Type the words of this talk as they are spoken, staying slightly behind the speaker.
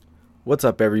What's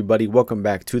up, everybody? Welcome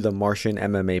back to the Martian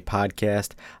MMA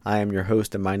podcast. I am your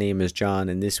host, and my name is John,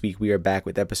 and this week we are back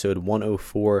with episode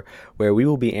 104, where we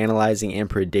will be analyzing and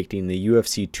predicting the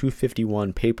UFC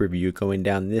 251 pay-per-view going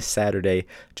down this Saturday,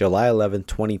 July 11,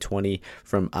 2020,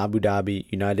 from Abu Dhabi,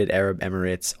 United Arab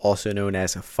Emirates, also known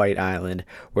as Fight Island,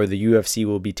 where the UFC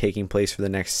will be taking place for the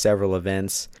next several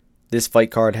events. This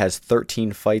fight card has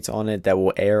 13 fights on it that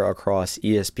will air across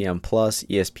ESPN+,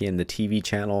 ESPN the TV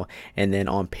channel, and then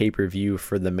on pay-per-view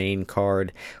for the main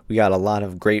card. We got a lot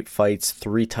of great fights,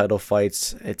 3 title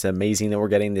fights. It's amazing that we're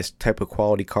getting this type of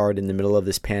quality card in the middle of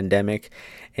this pandemic,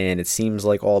 and it seems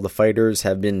like all the fighters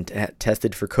have been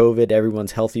tested for COVID.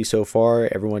 Everyone's healthy so far.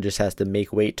 Everyone just has to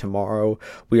make weight tomorrow.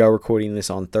 We are recording this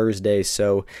on Thursday,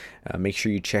 so make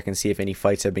sure you check and see if any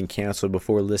fights have been canceled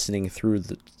before listening through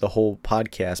the whole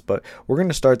podcast. But we're going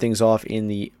to start things off in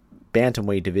the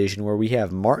bantamweight division, where we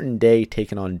have Martin Day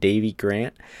taking on Davey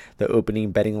Grant. The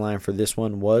opening betting line for this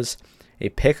one was a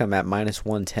pick'em at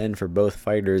 -110 for both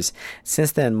fighters.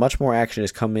 Since then, much more action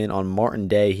has come in on Martin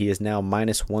Day. He is now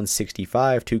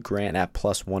 -165 to Grant at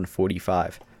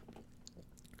 +145.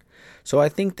 So I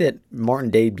think that Martin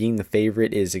Day being the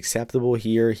favorite is acceptable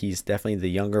here. He's definitely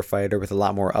the younger fighter with a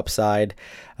lot more upside.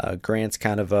 Grant's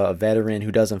kind of a veteran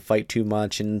who doesn't fight too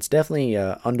much, and it's definitely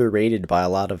underrated by a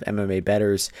lot of MMA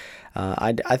bettors.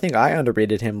 I think I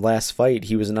underrated him last fight.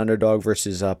 He was an underdog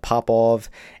versus Popov,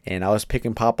 and I was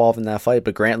picking Popov in that fight,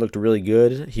 but Grant looked really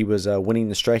good. He was winning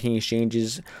the striking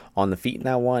exchanges on the feet in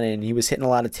that one, and he was hitting a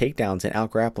lot of takedowns and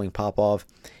out-grappling Popov.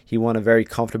 He won a very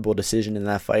comfortable decision in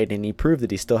that fight, and he proved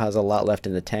that he still has a lot left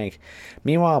in the tank.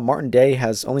 Meanwhile, Martin Day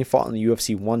has only fought in the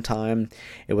UFC one time.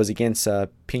 It was against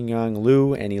Pingyang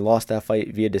Liu, and he lost that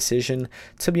fight via decision.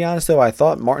 To be honest, though, I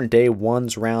thought Martin Day won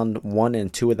round 1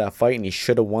 and 2 of that fight, and he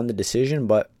should have won the decision,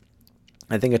 but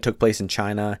I think it took place in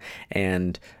China,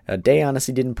 and Day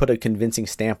honestly didn't put a convincing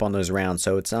stamp on those rounds,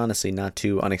 so it's honestly not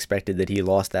too unexpected that he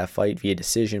lost that fight via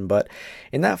decision. But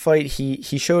in that fight,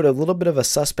 he showed a little bit of a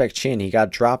suspect chin. He got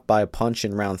dropped by a punch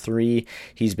in round 3.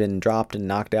 He's been dropped and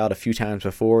knocked out a few times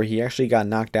before. He actually got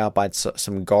knocked out by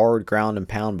some guard, ground, and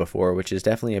pound before, which is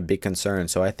definitely a big concern.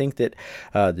 So I think that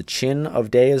the chin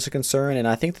of Day is a concern, and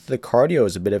I think that the cardio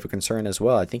is a bit of a concern as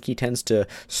well. I think he tends to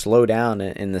slow down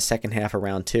in the second half of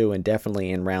round 2 and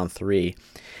definitely in round 3.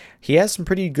 He has some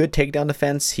pretty good takedown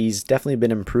defense. He's definitely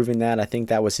been improving that. I think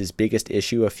that was his biggest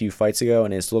issue a few fights ago,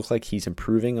 and it's looked like he's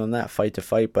improving on that fight to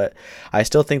fight, but I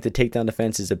still think the takedown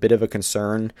defense is a bit of a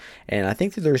concern, and I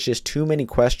think that there's just too many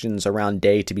questions around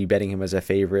Day to be betting him as a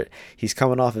favorite. He's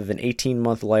coming off of an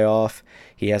 18-month layoff.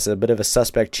 He has a bit of a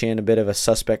suspect chin, a bit of a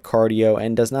suspect cardio,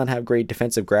 and does not have great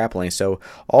defensive grappling, so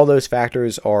all those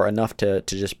factors are enough to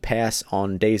just pass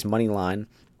on Day's money line.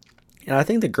 And I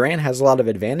think that Grant has a lot of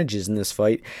advantages in this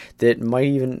fight that might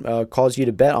even cause you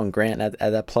to bet on Grant at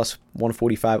that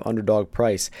 +145 underdog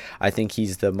price. I think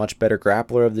he's the much better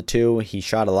grappler of the two. He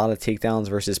shot a lot of takedowns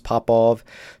versus Popov,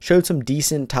 showed some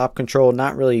decent top control,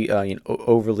 not really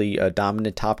overly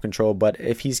dominant top control, but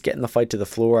if he's getting the fight to the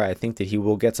floor, I think that he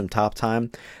will get some top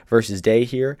time versus Day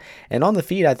here. And on the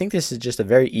feet, I think this is just a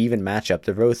very even matchup.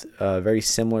 They're both very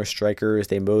similar strikers.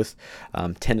 They both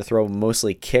tend to throw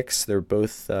mostly kicks. They're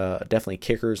both definitely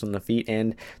kickers on the feet,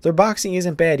 and their boxing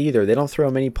isn't bad either. They don't throw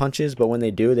many punches, but when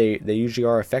they do, they usually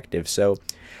are effective. So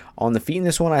on the feet in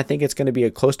this one, I think it's going to be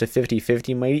a close to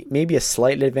 50-50, maybe a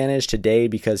slight advantage to Day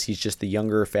because he's just the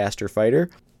younger, faster fighter.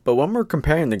 But when we're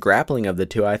comparing the grappling of the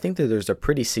two, I think that there's a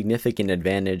pretty significant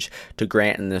advantage to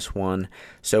Grant in this one.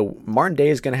 So Martin Day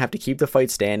is going to have to keep the fight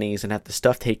standing. He's going to have to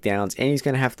stuff takedowns, and he's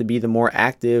going to have to be the more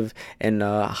active and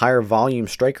higher volume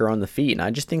striker on the feet. And I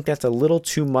just think that's a little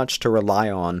too much to rely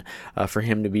on for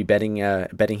him to be betting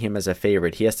him as a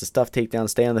favorite. He has to stuff takedowns,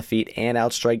 stay on the feet, and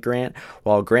outstrike Grant,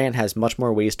 while Grant has much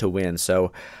more ways to win.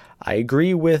 So I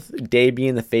agree with Day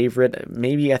being the favorite.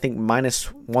 Maybe I think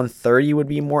 -130 would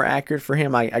be more accurate for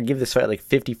him. I give this fight like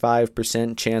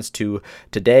 55% chance to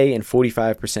Day and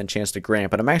 45% chance to Grant.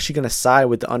 But I'm actually going to side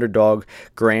with the underdog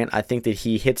Grant. I think that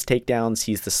he hits takedowns.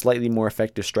 He's the slightly more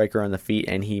effective striker on the feet,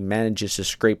 and he manages to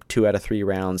scrape 2 out of 3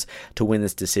 rounds to win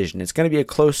this decision. It's going to be a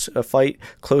close fight,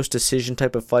 close decision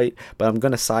type of fight, but I'm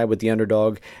going to side with the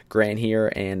underdog Grant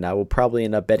here, and I will probably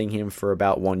end up betting him for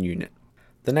about 1 unit.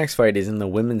 The next fight is in the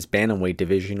women's bantamweight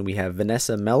division. We have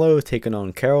Vanessa Melo taking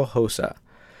on Karol Rosa.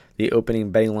 The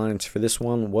opening betting lines for this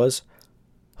one was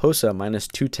Rosa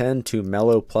 -210 to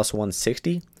Melo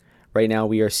 +160. Right now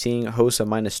we are seeing Rosa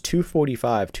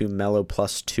 -245 to Melo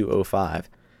 +205.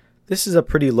 This is a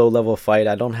pretty low-level fight.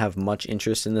 I don't have much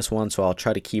interest in this one, so I'll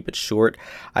try to keep it short.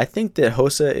 I think that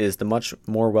Rosa is the much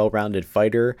more well-rounded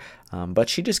fighter. But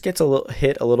she just gets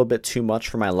hit a little bit too much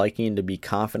for my liking to be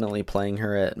confidently playing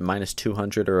her at minus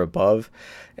 200 or above.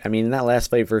 I mean, in that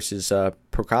last fight versus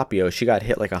Procopio, she got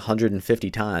hit like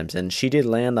 150 times, and she did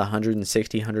land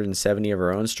 160, 170 of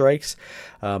her own strikes,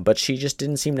 but she just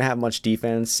didn't seem to have much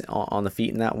defense on the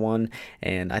feet in that one.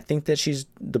 And I think that she's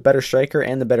the better striker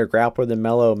and the better grappler than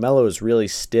Melo. Melo is really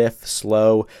stiff,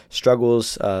 slow,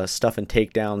 struggles stuffing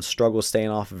takedowns, struggles staying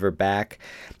off of her back.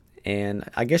 And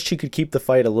I guess she could keep the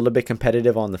fight a little bit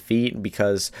competitive on the feet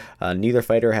because neither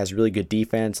fighter has really good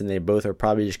defense, and they both are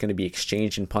probably just going to be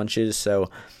exchanging punches. So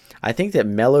I think that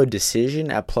Melo decision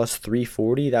at plus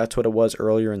 340, that's what it was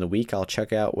earlier in the week. I'll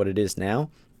check out what it is now.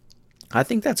 I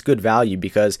think that's good value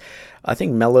because I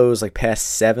think Melo's like past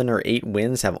 7 or 8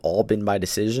 wins have all been by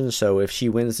decision. So if she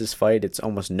wins this fight, it's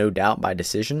almost no doubt by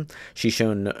decision. She's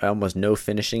shown almost no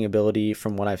finishing ability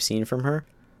from what I've seen from her.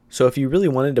 So if you really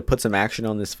wanted to put some action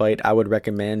on this fight, I would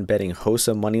recommend betting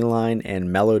Rosa moneyline and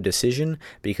Melo decision,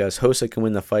 because Rosa can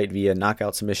win the fight via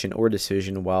knockout, submission, or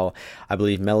decision, while I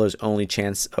believe Melo's only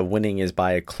chance of winning is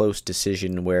by a close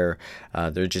decision where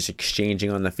they're just exchanging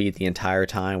on the feet the entire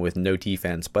time with no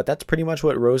defense. But that's pretty much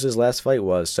what Rosa's last fight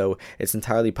was, so it's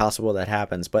entirely possible that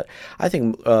happens. But I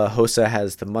think Rosa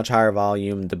has the much higher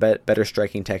volume, the better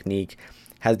striking technique,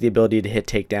 has the ability to hit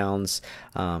takedowns,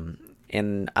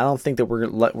 and I don't think that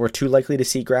we're too likely to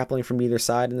see grappling from either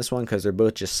side in this one because they're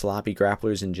both just sloppy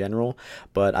grapplers in general.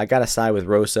 But I got to side with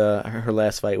Rosa. Her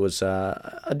last fight was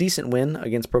a decent win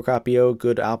against Procopio.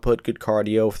 Good output, good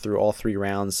cardio through all 3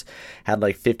 rounds. Had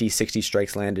like 50, 60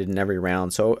 strikes landed in every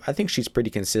round. So I think she's pretty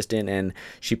consistent, and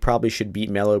she probably should beat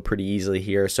Melo pretty easily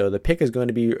here. So the pick is going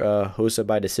to be Rosa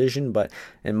by decision, but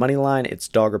in moneyline, it's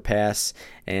dog or pass.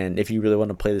 And if you really want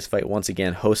to play this fight, once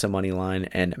again, Rosa moneyline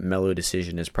and Melo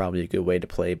decision is probably a good way to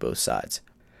play both sides.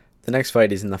 The next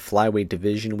fight is in the flyweight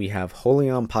division. We have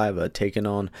Raulian Paiva taking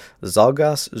on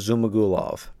Zhalgas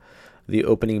Zhumagulov. The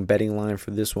opening betting line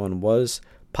for this one was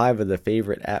Paiva the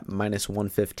favorite at minus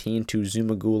 115 to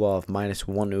Zhumagulov minus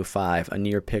 105, a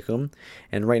near pick'em.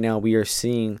 And right now we are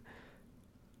seeing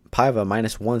Paiva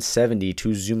minus 170 to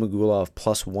Zhumagulov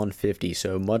plus 150.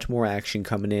 So much more action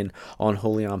coming in on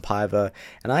Raulian Paiva.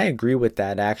 And I agree with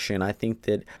that action. I think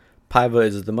that Paiva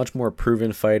is the much more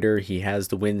proven fighter. He has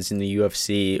the wins in the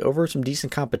UFC over some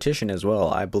decent competition as well.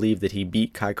 I believe that he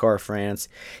beat Kai Kara-France.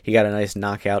 He got a nice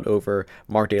knockout over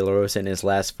Mark De La Rosa in his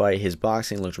last fight. His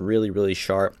boxing looks really, really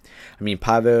sharp. I mean,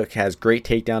 Paiva has great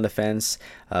takedown defense,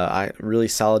 really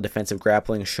solid defensive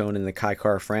grappling shown in the Kai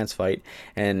Kara-France fight,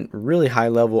 and really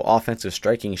high-level offensive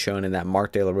striking shown in that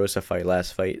Mark De La Rosa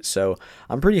last fight. So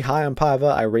I'm pretty high on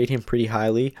Paiva. I rate him pretty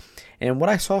highly. And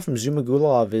what I saw from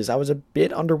Zhumagulov is I was a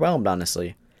bit underwhelmed,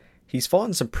 honestly. He's fought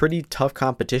in some pretty tough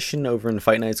competition over in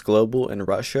Fight Nights Global in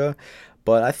Russia,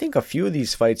 but I think a few of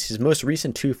these fights, his most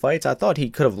recent 2 fights, I thought he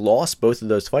could have lost both of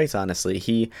those fights, honestly.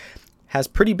 He has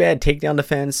pretty bad takedown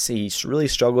defense. He really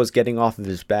struggles getting off of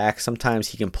his back. Sometimes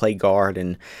he can play guard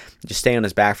and just stay on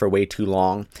his back for way too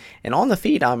long. And on the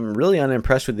feet, I'm really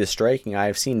unimpressed with his striking.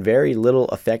 I've seen very little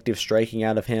effective striking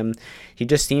out of him. He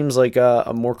just seems like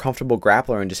a more comfortable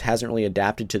grappler and just hasn't really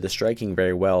adapted to the striking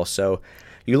very well. So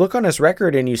you look on his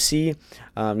record and you see,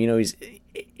 he's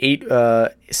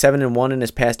 7-1 in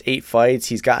his past 8 fights.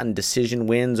 He's gotten decision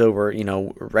wins over,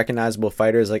 recognizable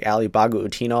fighters like Ali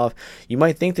Bagutinov. You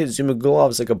might think that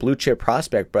Zhumagulov is like a blue chip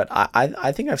prospect, but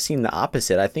I think I've seen the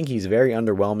opposite. I think he's very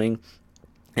underwhelming,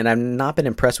 and I've not been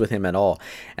impressed with him at all.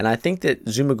 And I think that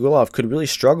Zhumagulov could really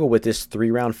struggle with this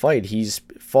 3-round fight. He's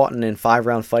fought in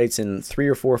 5-round fights in 3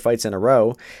 or 4 fights in a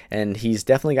row, and he's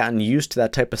definitely gotten used to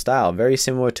that type of style. Very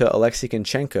similar to Alexei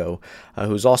Konchenko,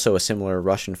 who's also a similar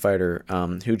Russian fighter,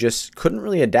 who just couldn't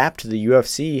really adapt to the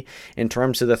UFC in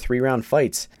terms of the 3-round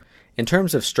fights. In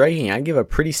terms of striking, I give a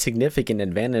pretty significant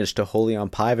advantage to Raulian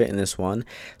Paiva in this one.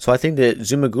 So I think that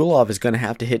Zhumagulov is going to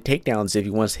have to hit takedowns if he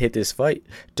wants to hit this fight,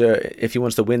 if he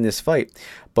wants to win this fight.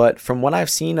 But from what I've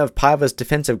seen of Paiva's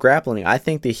defensive grappling, I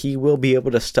think that he will be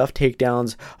able to stuff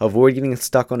takedowns, avoid getting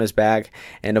stuck on his back,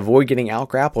 and avoid getting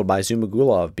out-grappled by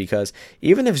Zhumagulov. Because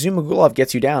even if Zhumagulov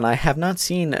gets you down, I have not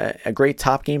seen a great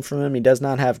top game from him. He does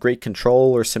not have great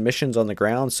control or submissions on the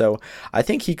ground. So I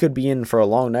think he could be in for a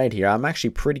long night here. I'm actually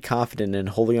pretty confident in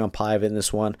Raulian Paiva in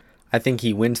this one. I think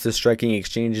he wins the striking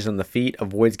exchanges on the feet,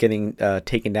 avoids getting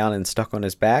taken down and stuck on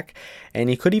his back, and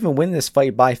he could even win this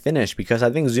fight by finish because I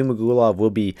think Zhumagulov will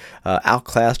be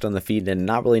outclassed on the feet and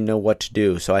not really know what to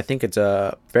do. So I think it's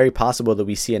very possible that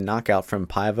we see a knockout from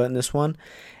Paiva in this one.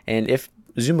 And if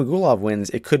Zhumagulov wins,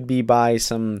 it could be by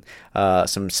some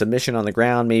submission on the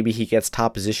ground. Maybe he gets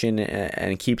top position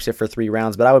and keeps it for 3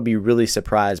 rounds, but I would be really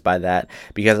surprised by that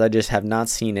because I just have not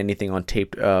seen anything on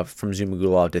tape from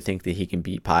Zhumagulov to think that he can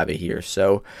beat Paiva here.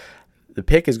 So the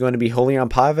pick is going to be Raulian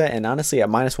Paiva, and honestly, at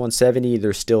minus 170,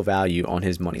 there's still value on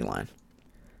his money line.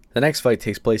 The next fight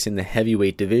takes place in the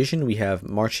heavyweight division. We have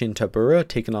Marcin Tybura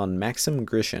taking on Maxim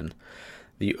Grishin.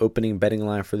 The opening betting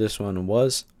line for this one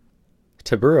was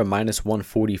Tybura minus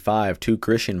 145 to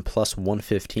Grishin plus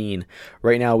 115.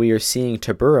 Right now we are seeing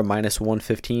Tybura minus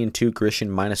 115 to Grishin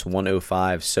minus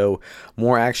 105. So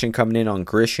more action coming in on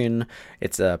Grishin.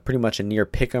 It's pretty much a near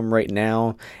pick'em right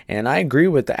now. And I agree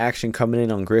with the action coming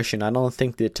in on Grishin. I don't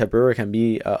think that Tybura can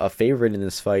be a favorite in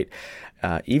this fight.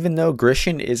 Even though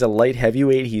Grishin is a light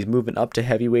heavyweight, he's moving up to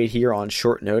heavyweight here on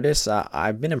short notice.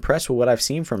 I've been impressed with what I've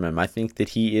seen from him. I think that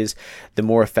he is the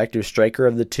more effective striker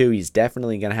of the two. He's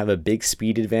definitely going to have a big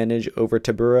speed advantage over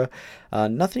Tybura.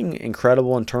 Nothing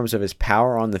incredible in terms of his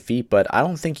power on the feet, but I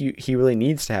don't think he really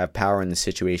needs to have power in this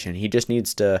situation. He just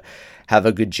needs to have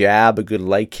a good jab, a good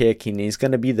leg kick. He's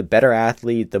going to be the better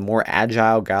athlete, the more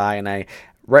agile guy, and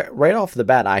Right off the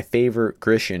bat, I favor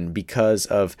Grishin because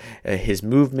of his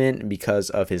movement, because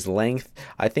of his length.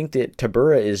 I think that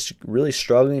Tybura is really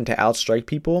struggling to outstrike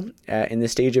people in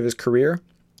this stage of his career.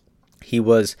 He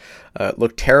looked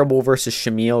terrible versus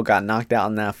Shamil, got knocked out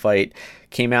in that fight,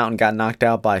 came out and got knocked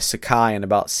out by Sakai in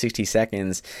about 60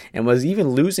 seconds, and was even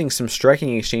losing some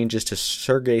striking exchanges to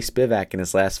Sergey Spivak in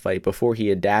his last fight before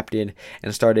he adapted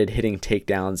and started hitting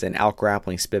takedowns and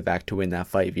out-grappling Spivak to win that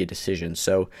fight via decision.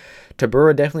 So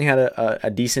Tybura definitely had a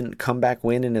decent comeback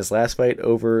win in his last fight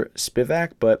over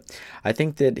Spivak, but I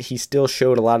think that he still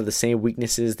showed a lot of the same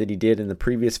weaknesses that he did in the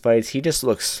previous fights. He just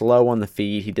looks slow on the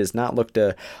feet. He does not look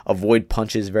to avoid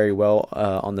punches very well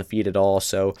on the feet at all.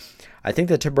 So I think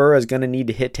that Tybura is going to need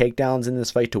to hit takedowns in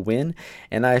this fight to win,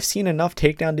 and I've seen enough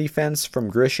takedown defense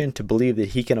from Grishin to believe that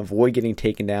he can avoid getting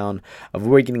taken down,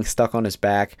 avoid getting stuck on his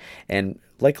back, and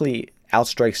likely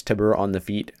outstrikes Tybura on the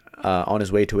feet on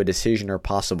his way to a decision or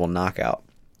possible knockout.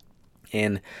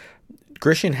 And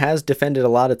Grishin has defended a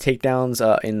lot of takedowns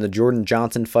in the Jordan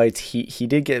Johnson fights. He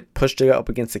did get pushed up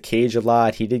against the cage a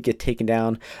lot. He did get taken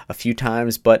down a few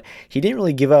times, but he didn't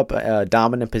really give up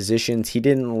dominant positions. He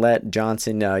didn't let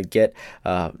Johnson get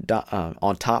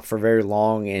on top for very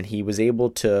long, and he was able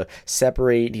to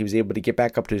separate. He was able to get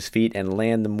back up to his feet and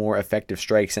land the more effective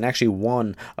strikes, and actually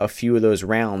won a few of those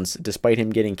rounds despite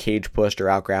him getting cage pushed or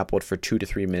out-grappled for 2 to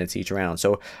 3 minutes each round.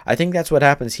 So I think that's what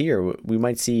happens here. We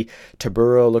might see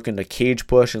Tybura looking to cage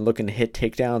push and looking to hit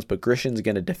takedowns, but Grishin's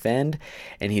going to defend,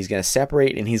 and he's going to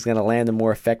separate, and he's going to land the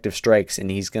more effective strikes, and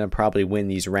he's going to probably win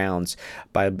these rounds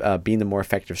by being the more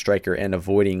effective striker and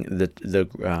avoiding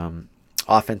the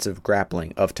offensive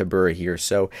grappling of Tybura here.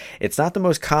 So it's not the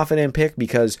most confident pick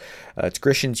because it's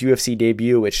Grishin's UFC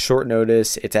debut. It's short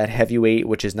notice. It's at heavyweight,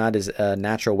 which is not his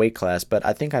natural weight class. But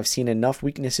I think I've seen enough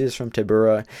weaknesses from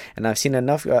Tybura, and I've seen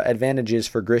enough advantages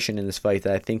for Grishin in this fight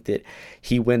that I think that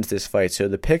he wins this fight. So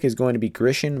the pick is going to be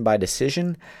Grishin by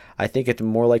decision. I think it's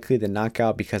more likely the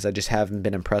knockout because I just haven't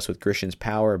been impressed with Grishin's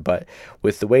power. But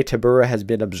with the way Tybura has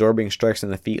been absorbing strikes on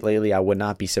the feet lately, I would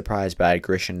not be surprised by a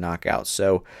Grishin knockout.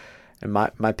 So and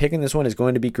my pick in this one is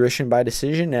going to be Grishin by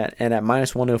decision, and at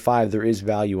minus 105, there is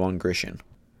value on Grishin.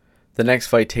 The next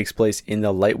fight takes place in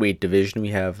the lightweight division. We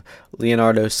have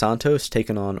Leonardo Santos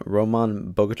taking on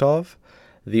Roman Bogatov.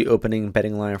 The opening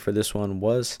betting line for this one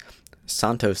was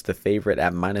Santos the favorite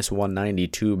at minus 190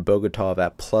 to Bogatov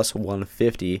at plus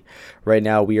 150. Right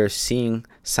now we are seeing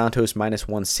Santos minus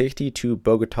 160 to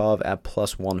Bogatov at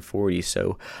plus 140.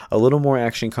 So a little more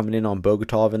action coming in on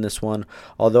Bogatov in this one,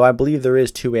 although I believe there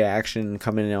is two-way action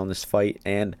coming in on this fight,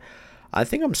 and I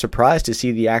think I'm surprised to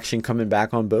see the action coming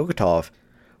back on Bogatov.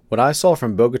 What I saw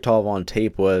from Bogatov on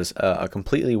tape was a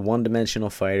completely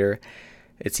one-dimensional fighter.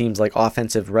 It seems like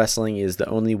offensive wrestling is the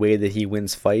only way that he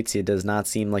wins fights. It does not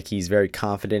seem like he's very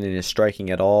confident in his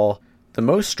striking at all. The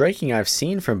most striking I've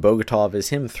seen from Bogatov is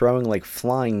him throwing like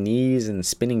flying knees and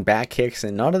spinning back kicks,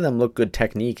 and none of them look good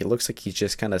technique. It looks like he's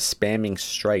just kind of spamming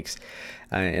strikes.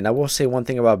 And I will say one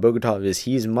thing about Bogatov is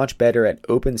he's much better at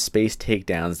open space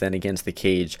takedowns than against the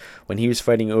cage. When he was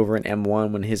fighting over in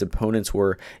M1, when his opponents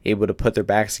were able to put their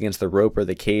backs against the rope or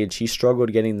the cage, he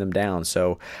struggled getting them down.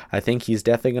 So I think he's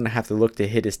definitely going to have to look to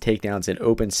hit his takedowns in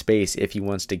open space if he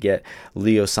wants to get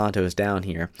Leo Santos down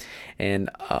here. And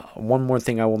one more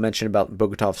thing I will mention about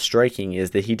Bogatov's striking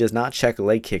is that he does not check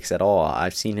leg kicks at all.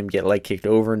 I've seen him get leg kicked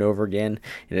over and over again,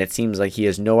 and it seems like he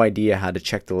has no idea how to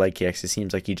check the leg kicks. It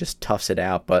seems like he just toughs it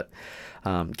out. But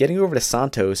getting over to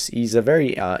Santos, he's a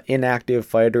very inactive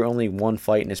fighter, only one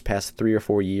fight in his past 3 or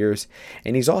 4 years.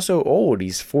 And he's also old.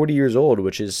 He's 40 years old,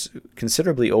 which is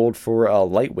considerably old for a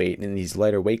lightweight in these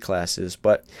lighter weight classes.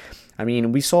 But, I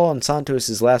mean, we saw in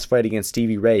Santos' last fight against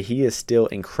Stevie Ray, he is still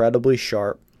incredibly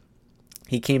sharp.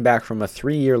 He came back from a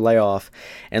 3-year layoff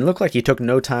and looked like he took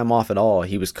no time off at all.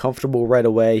 He was comfortable right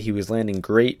away. He was landing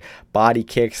great body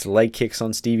kicks, leg kicks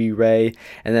on Stevie Ray,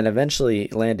 and then eventually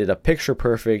landed a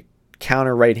picture-perfect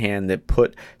counter right hand that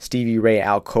put Stevie Ray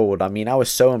out cold. I mean, I was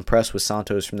so impressed with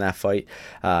Santos from that fight.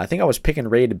 I think I was picking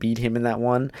Ray to beat him in that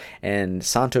one, and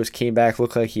Santos came back,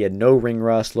 looked like he had no ring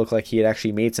rust, looked like he had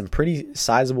actually made some pretty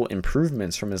sizable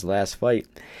improvements from his last fight.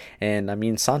 And I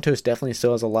mean, Santos definitely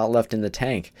still has a lot left in the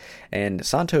tank. And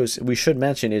Santos, we should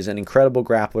mention, is an incredible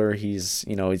grappler. He's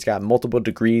got multiple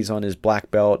degrees on his black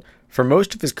belt. For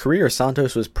most of his career,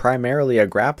 Santos was primarily a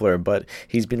grappler, but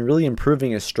he's been really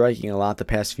improving his striking a lot the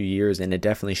past few years, and it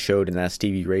definitely showed in that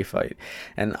Stevie Ray fight.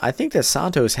 And I think that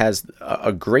Santos has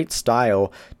a great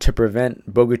style to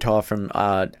prevent Bogatov from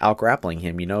out-grappling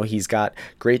him. He's got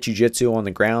great jiu-jitsu on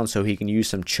the ground, so he can use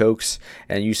some chokes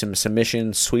and use some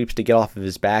submission sweeps to get off of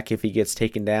his back if he gets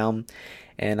taken down.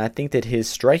 And I think that his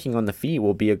striking on the feet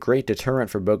will be a great deterrent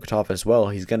for Bogatov as well.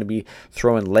 He's going to be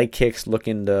throwing leg kicks,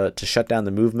 looking to shut down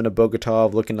the movement of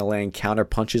Bogatov, looking to land counter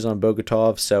punches on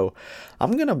Bogatov. So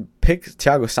I'm going to pick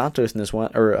Thiago Santos in this one,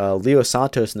 or Leo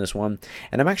Santos in this one.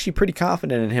 And I'm actually pretty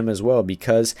confident in him as well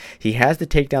because he has the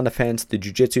takedown defense, the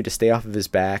jiu-jitsu to stay off of his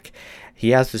back.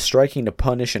 He has the striking to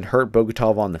punish and hurt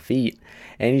Bogatov on the feet.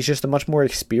 And he's just a much more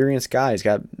experienced guy. He's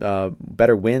got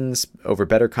better wins over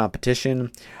better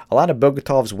competition. A lot of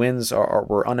Bogatov's wins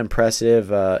were unimpressive,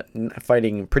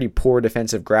 fighting pretty poor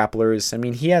defensive grapplers. I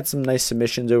mean, he had some nice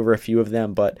submissions over a few of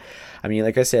them, but I mean,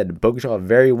 like I said, Bogatov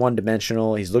very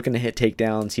one-dimensional. He's looking to hit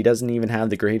takedowns. He doesn't even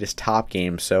have the greatest top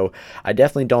game, so I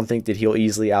definitely don't think that he'll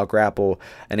easily out-grapple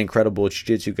an incredible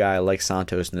jiu-jitsu guy like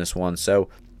Santos in this one. So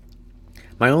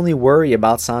my only worry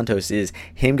about Santos is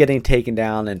him getting taken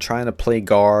down and trying to play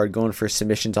guard, going for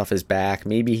submissions off his back.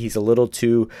 Maybe he's a little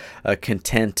too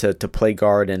content to play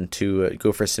guard and to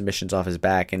go for submissions off his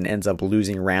back and ends up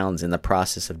losing rounds in the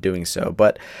process of doing so.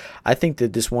 But I think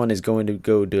that this one is going to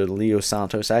go to Leo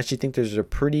Santos. I actually think there's a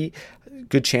pretty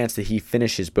good chance that he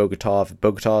finishes Bogatov.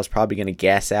 Bogatov is probably going to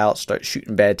gas out, start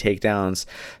shooting bad takedowns.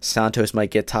 Santos might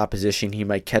get top position. He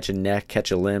might catch a neck, catch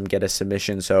a limb, get a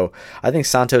submission. So I think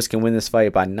Santos can win this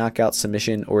fight by knockout,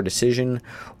 submission, or decision,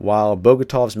 while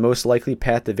Bogatov's most likely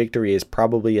path to victory is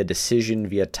probably a decision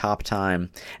via top time.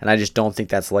 And I just don't think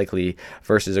that's likely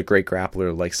versus a great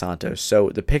grappler like Santos. So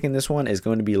the pick in this one is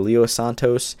going to be Leo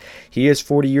Santos. He is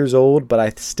 40 years old, but I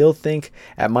still think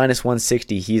at minus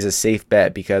 160 he's a safe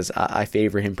bet because I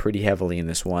favor him pretty heavily in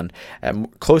this one,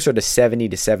 closer to 70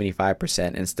 to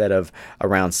 75% instead of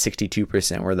around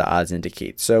 62% where the odds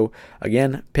indicate. So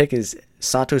again, pick is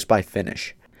Santos by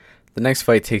finish. The next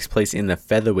fight takes place in the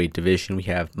featherweight division. We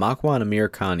have Makwan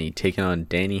Amirkhani taking on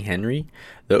Danny Henry.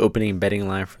 The opening betting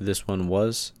line for this one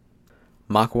was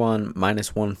Makwan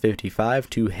minus 155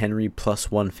 to Henry plus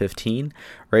 115.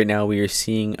 Right now we are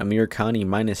seeing Amirkhani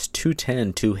minus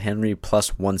 210 to Henry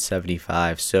plus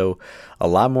 175. So a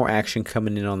lot more action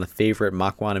coming in on the favorite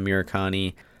Makwan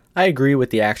Amirkhani. I agree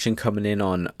with the action coming in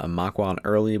on Makwan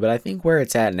early, but I think where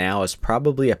it's at now is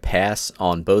probably a pass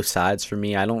on both sides for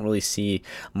me. I don't really see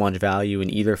much value in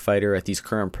either fighter at these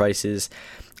current prices.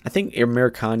 I think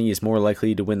Amirkhani is more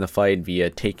likely to win the fight via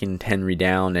taking Henry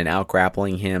down and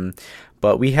out-grappling him.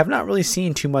 But we have not really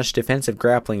seen too much defensive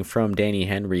grappling from Danny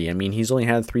Henry. I mean, he's only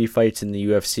had 3 fights in the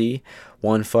UFC.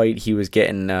 One fight, he was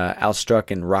getting outstruck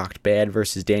and rocked bad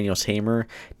versus Daniel Tamer.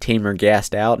 Tamer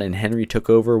gassed out, and Henry took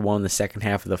over, won the second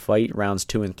half of the fight, rounds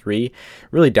 2 and 3.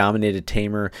 Really dominated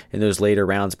Tamer in those later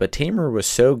rounds, but Tamer was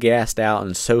so gassed out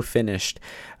and so finished.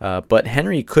 But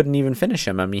Henry couldn't even finish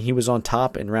him. I mean, he was on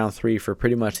top in round 3 for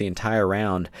pretty much the entire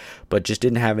round, but just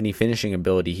didn't have any finishing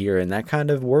ability here. And that kind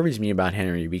of worries me about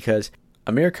Henry because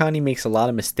Amirkhani makes a lot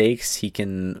of mistakes. He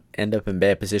can end up in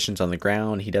bad positions on the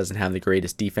ground. He doesn't have the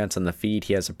greatest defense on the feet.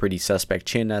 He has a pretty suspect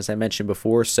chin, as I mentioned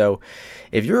before. So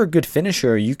if you're a good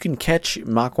finisher, you can catch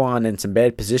Makwan in some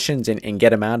bad positions and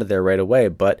get him out of there right away.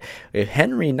 But if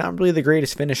Henry, not really the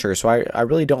greatest finisher, so I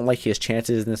really don't like his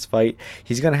chances in this fight.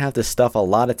 He's going to have to stuff a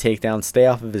lot of takedowns, stay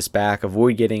off of his back,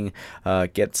 avoid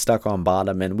get stuck on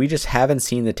bottom. And we just haven't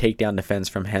seen the takedown defense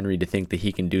from Henry to think that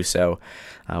he can do so.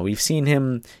 We've seen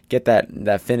him get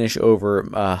that finish over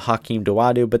Hakeem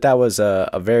Dawodu, but that was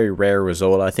a very rare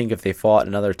result. I think if they fought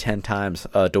another 10 times,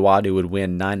 Dawodu would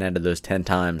win 9 out of those 10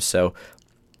 times. So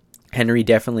Henry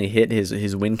definitely hit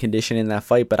his win condition in that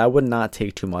fight, but I would not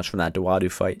take too much from that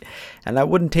Dawodu fight. And I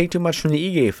wouldn't take too much from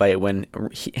the Ige fight when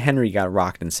Henry got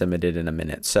rocked and submitted in a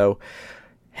minute. So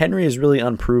Henry is really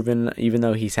unproven, even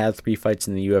though he's had 3 fights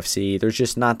in the UFC. There's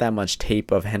just not that much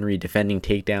tape of Henry defending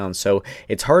takedowns, so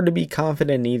it's hard to be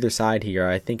confident in either side here.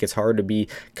 I think it's hard to be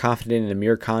confident in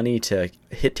Amirkhani to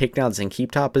hit takedowns and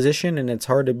keep top position, and it's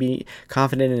hard to be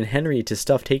confident in Henry to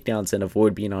stuff takedowns and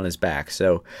avoid being on his back.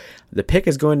 So the pick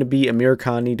is going to be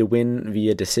Amirkhani to win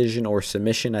via decision or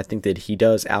submission. I think that he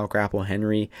does out-grapple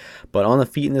Henry, but on the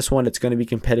feet in this one, it's going to be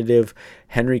competitive.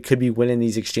 Henry could be winning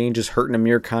these exchanges, hurting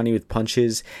Amirkhani with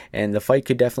punches, and the fight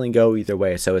could definitely go either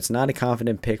way. So it's not a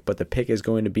confident pick, but the pick is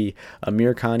going to be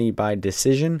Amirkhani by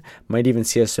decision. Might even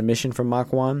see a submission from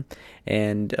Makwan,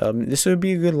 and this would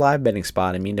be a good live betting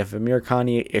spot. I mean, if Amirkhani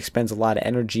expends a lot of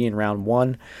energy in round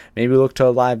 1, maybe look to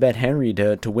live bet Henry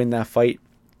to win that fight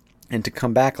and to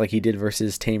come back like he did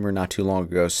versus Tamer not too long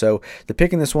ago. So the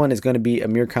pick in this one is going to be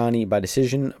Amirkhani by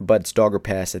decision, but it's dog or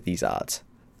pass at these odds.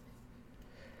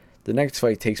 The next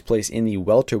fight takes place in the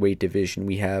welterweight division.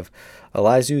 We have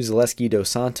Elizeu Zaleski dos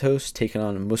Santos taking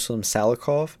on Muslim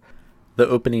Salikhov. The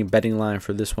opening betting line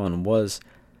for this one was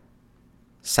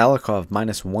Salikhov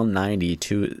minus 190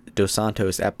 to Dos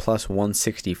Santos at plus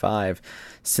 165.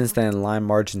 Since then, line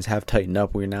margins have tightened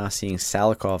up. We're now seeing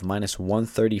Salikhov minus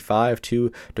 135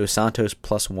 to Dos Santos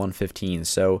plus 115.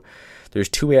 So there's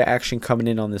two-way action coming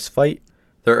in on this fight.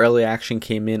 The early action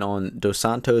came in on Dos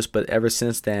Santos, but ever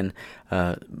since then,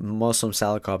 Muslim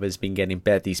Salikhov has been getting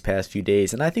bet these past few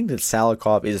days, and I think that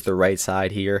Salikhov is the right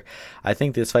side here. I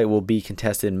think this fight will be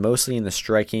contested mostly in the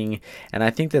striking, and I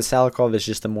think that Salikhov is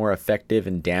just the more effective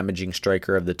and damaging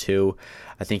striker of the two.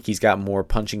 I think he's got more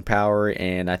punching power,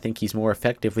 and I think he's more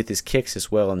effective with his kicks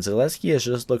as well, and Zaleski has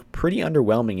just looked pretty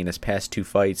underwhelming in his past 2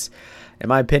 fights. In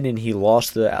my opinion, he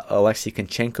lost the Alexei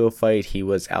Konchenko fight. He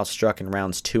was outstruck in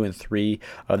rounds 2 and 3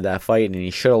 of that fight, and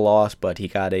he should have lost, but he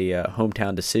got a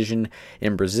hometown decision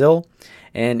in Brazil.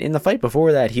 And in the fight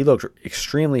before that, he looked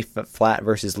extremely flat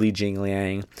versus Li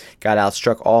Jingliang, got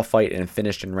outstruck all fight and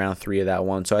finished in round 3 of that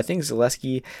one. So I think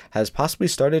Zaleski has possibly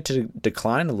started to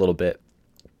decline a little bit.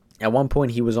 At one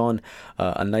point, he was on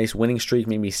a nice winning streak,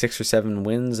 maybe 6 or 7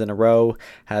 wins in a row,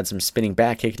 had some spinning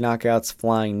back kick knockouts,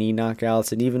 flying knee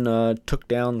knockouts, and even took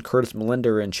down Curtis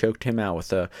Millender and choked him out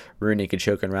with a rear naked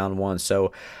choke in round 1.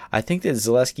 So I think that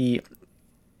Zaleski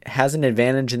has an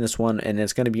advantage in this one, and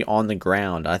it's going to be on the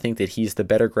ground. I think that he's the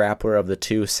better grappler of the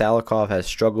two. Salikhov has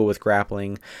struggled with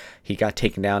grappling. He got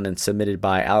taken down and submitted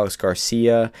by Alex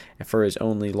Garcia for his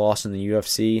only loss in the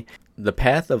UFC. The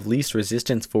path of least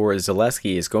resistance for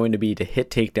Zaleski is going to be to hit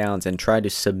takedowns and try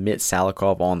to submit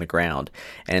Salikhov on the ground.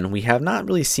 And we have not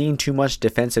really seen too much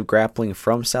defensive grappling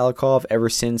from Salikhov ever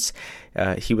since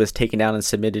he was taken down and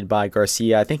submitted by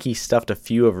Garcia. I think he stuffed a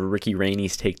few of Ricky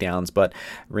Rainey's takedowns, but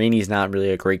Rainey's not really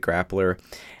a great grappler.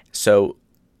 So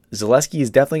Zaleski is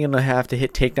definitely going to have to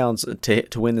hit takedowns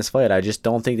to win this fight. I just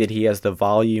don't think that he has the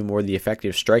volume or the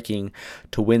effective striking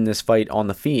to win this fight on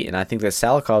the feet. And I think that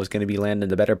Salikhov is going to be landing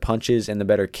the better punches and the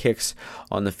better kicks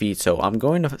on the feet. So I'm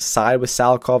going to side with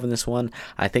Salikhov in this one.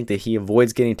 I think that he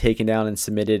avoids getting taken down and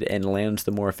submitted and lands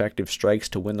the more effective strikes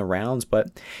to win the rounds.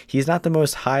 But he's not the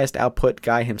most highest output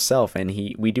guy himself, and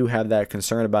we do have that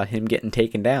concern about him getting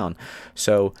taken down.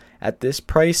 So at this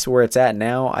price where it's at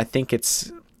now, I think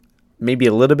it's maybe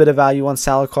a little bit of value on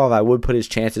Salikhov. I would put his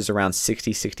chances around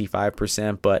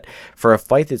 60-65%, but for a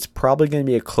fight that's probably going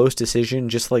to be a close decision,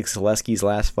 just like Zaleski's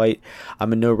last fight,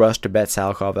 I'm in no rush to bet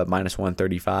Salikhov at minus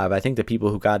 135. I think the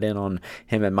people who got in on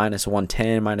him at minus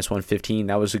 110, minus 115,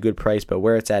 that was a good price, but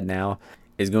where it's at now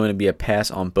is going to be a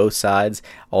pass on both sides,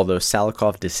 although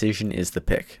Salikhov decision is the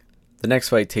pick. The next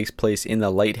fight takes place in the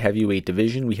light heavyweight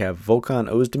division. We have Volkan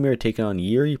Ozdemir taking on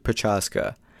Yuri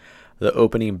Prochazka. The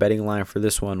opening betting line for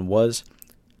this one was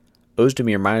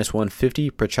Ozdemir minus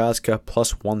 150, Prochazka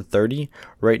plus 130.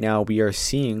 Right now we are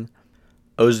seeing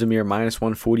Ozdemir minus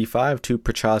 145 to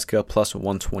Prochazka plus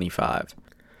 125.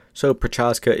 So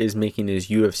Prochazka is making his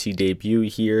UFC debut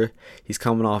here. He's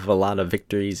coming off of a lot of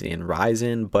victories in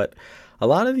Rizin, but a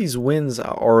lot of these wins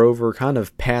are over kind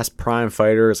of past prime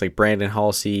fighters like Brandon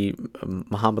Halsey,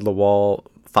 Muhammad Lawal,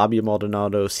 Fabio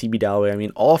Maldonado, CB Dalloway. I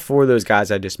mean, all 4 of those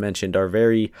guys I just mentioned are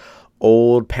very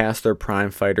old, past their prime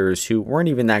fighters who weren't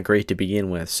even that great to begin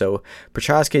with. So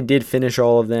Prochazka did finish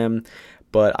all of them,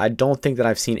 but I don't think that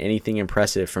I've seen anything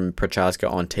impressive from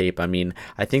Prochazka on tape. I mean,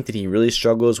 I think that he really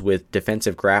struggles with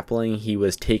defensive grappling. He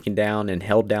was taken down and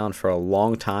held down for a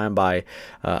long time by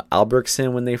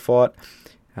Albrechtsen when they fought.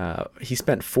 He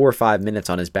spent 4 or 5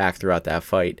 minutes on his back throughout that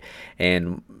fight,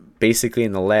 and basically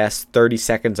in the last 30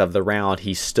 seconds of the round,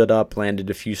 he stood up, landed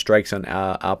a few strikes on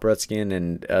Alperatskin,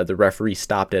 and the referee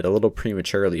stopped it a little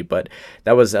prematurely. But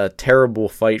that was a terrible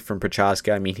fight from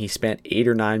Prochazka. I mean, he spent 8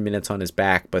 or 9 minutes on his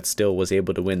back, but still was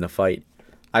able to win the fight.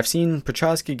 I've seen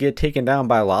Prochazka get taken down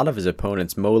by a lot of his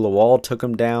opponents. Mo Lawal took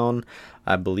him down.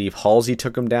 I believe Halsey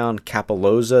took him down.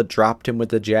 Capoloza dropped him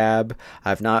with a jab.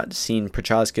 I've not seen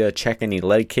Prochazka check any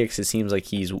leg kicks. It seems like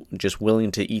he's just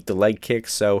willing to eat the leg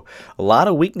kicks. So a lot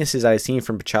of weaknesses I've seen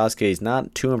from Prochazka. He's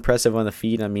not too impressive on the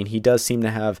feet. I mean, he does seem to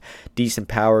have decent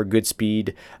power, good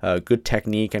speed, good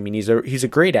technique. I mean, he's a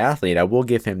great athlete. I will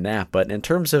give him that. But in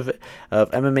terms of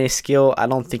MMA skill, I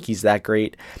don't think he's that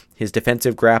great. His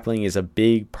defensive grappling is a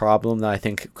big problem that I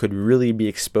think could really be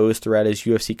exposed throughout his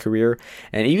UFC career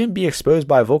and even be exposed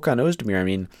by Volkan Ozdemir. I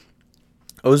mean,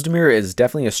 Ozdemir is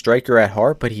definitely a striker at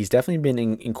heart, but he's definitely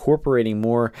been incorporating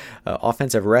more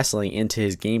offensive wrestling into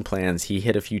his game plans. He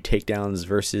hit a few takedowns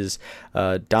versus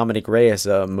Dominic Reyes,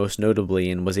 most notably,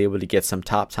 and was able to get some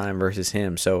top time versus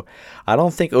him. So I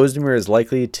don't think Ozdemir is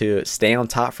likely to stay on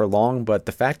top for long, but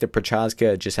the fact that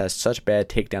Prochazka just has such bad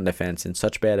takedown defense and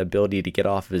such bad ability to get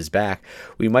off of his back,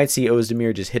 we might see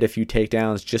Ozdemir just hit a few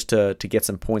takedowns just to get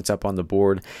some points up on the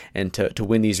board and to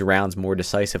win these rounds more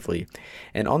decisively.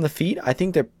 And on the feet, I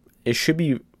think that it should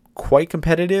be quite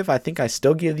competitive. I think I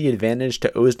still give the advantage to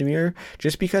Ozdemir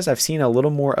just because I've seen a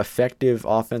little more effective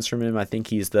offense from him. I think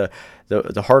he's the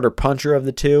harder puncher of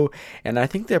the two, and I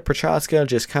think that Prochazka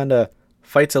just kind of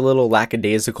fights a little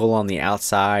lackadaisical on the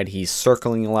outside. He's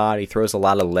circling a lot. He throws a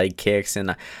lot of leg kicks,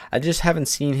 and I just haven't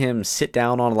seen him sit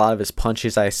down on a lot of his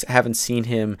punches. I haven't seen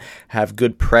him have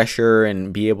good pressure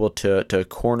and be able to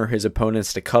corner his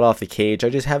opponents, to cut off the cage. I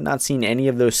just have not seen any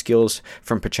of those skills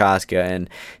from Prochazka, and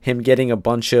him getting a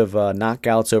bunch of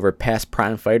knockouts over past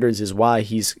prime fighters is why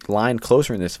he's lined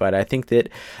closer in this fight. I think that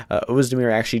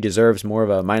Ozdemir actually deserves more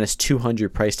of a minus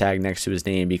 200 price tag next to his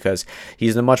name because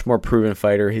he's a much more proven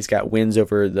fighter. He's got wins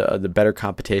over the better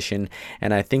competition,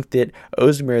 and I think that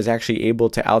Ozdemir is actually able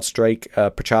to outstrike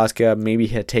Prochazka, maybe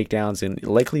hit takedowns, and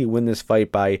likely win this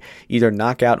fight by either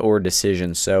knockout or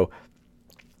decision. So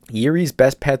Yuri's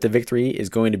best path to victory is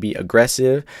going to be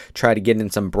aggressive, try to get in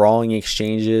some brawling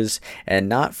exchanges, and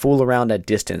not fool around at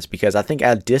distance, because I think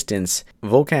at distance,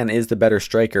 Volkan is the better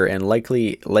striker and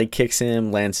likely leg kicks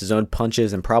him, lands his own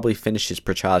punches, and probably finishes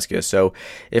Prochazka. So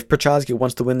if Prochazka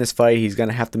wants to win this fight, he's going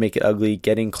to have to make it ugly,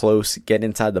 get in close, get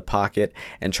inside the pocket,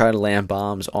 and try to land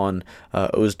bombs on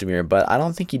Ozdemir. But I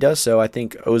don't think he does so. I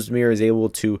think Ozdemir is able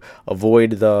to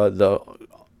avoid the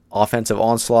offensive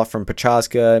onslaught from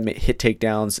Prochazka, hit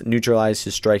takedowns, neutralize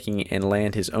his striking, and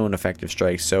land his own effective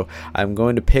strikes. So I'm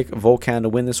going to pick Volkan to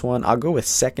win this one. I'll go with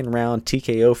second round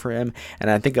TKO for him, and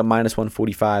I think at minus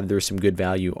 145 there's some good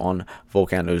value on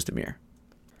Volkan Ozdemir.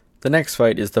 The next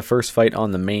fight is the first fight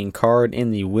on the main card.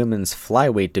 In the women's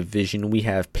flyweight division, we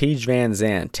have Paige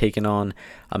VanZant taking on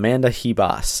Amanda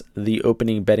Ribas. The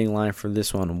opening betting line for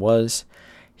this one was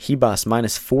Ribas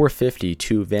minus 450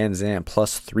 to VanZant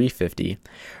plus 350.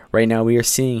 Right now we are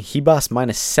seeing Ribas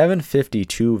minus 750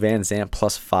 to VanZant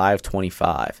plus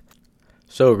 525.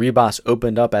 So Ribas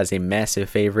opened up as a massive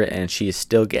favorite, and she is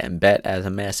still getting bet as a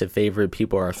massive favorite.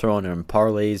 People are throwing her in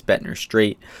parlays, betting her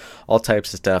straight, all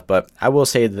types of stuff. But I will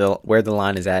say where the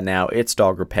line is at now, it's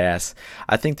dog or pass.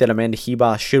 I think that Amanda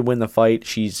Ribas should win the fight.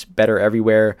 She's better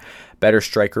everywhere, better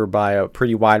striker by a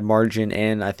pretty wide margin,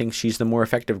 and I think she's the more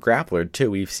effective grappler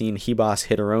too. We've seen Ribas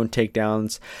hit her own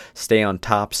takedowns, stay on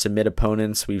top, submit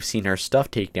opponents. We've seen her stuff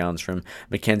takedowns from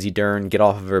Mackenzie Dern, get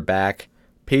off of her back.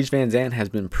 Paige VanZant has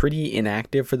been pretty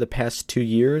inactive for the past 2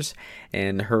 years,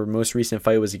 and her most recent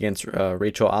fight was against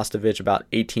Rachel Ostovich about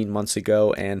 18 months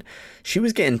ago, and she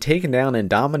was getting taken down and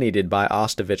dominated by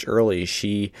Ostovich early.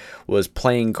 She was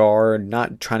playing guard,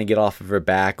 not trying to get off of her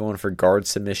back, going for guard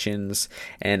submissions,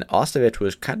 and Ostovich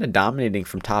was kind of dominating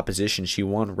from top position. She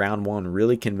won round one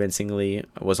really convincingly,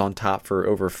 was on top for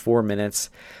over 4 minutes.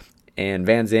 And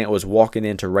VanZant was walking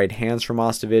into right hands from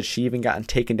Ostovich. She even got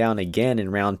taken down again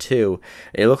in round two.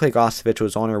 It looked like Ostovich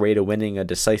was on her way to winning a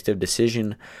decisive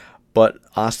decision, but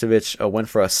Ostovich went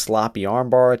for a sloppy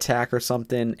armbar attack or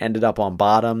something, ended up on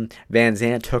bottom.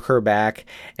 VanZant took her back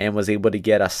and was able to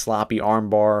get a sloppy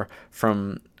armbar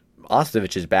from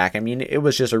Ostovich's back. I mean, it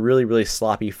was just a really, really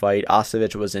sloppy fight.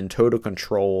 Ostovich was in total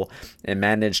control and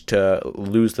managed to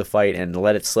lose the fight and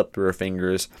let it slip through her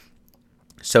fingers.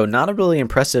 So not a really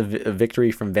impressive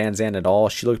victory from Van Zandt at all.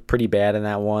 She looked pretty bad in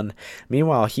that one.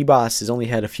 Meanwhile, Ribas has only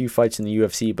had a few fights in the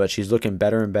UFC, but she's looking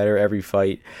better and better every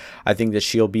fight. I think that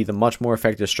she'll be the much more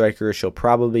effective striker. She'll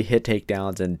probably hit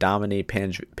takedowns and dominate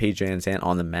Paige Van Zandt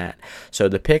on the mat. So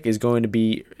the pick is going to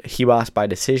be Ribas by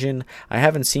decision. I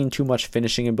haven't seen too much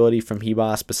finishing ability from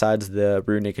Ribas besides the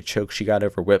rear naked choke she got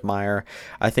over Whitmire.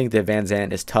 I think that Van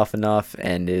Zandt is tough enough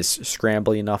and is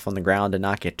scrambly enough on the ground to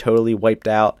not get totally wiped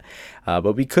out.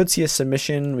 But we could see a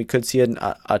submission. We could see a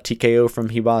TKO from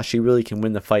Ribas. She really can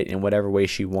win the fight in whatever way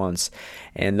she wants.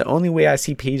 And the only way I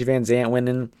see Paige Van Zandt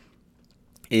winning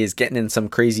is getting in some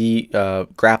crazy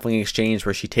grappling exchange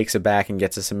where she takes it back and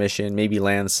gets a submission, maybe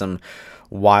lands some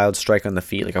wild strike on the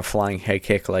feet, like a flying head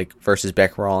kick like versus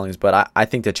Bec Rawlings. But I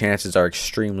think the chances are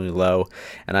extremely low.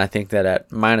 And I think that at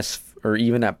or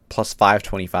even at plus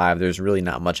 525, there's really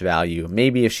not much value.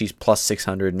 Maybe if she's plus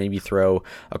 600, maybe throw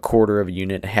a quarter of a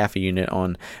unit, half a unit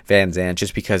on Van Zandt,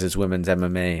 just because it's women's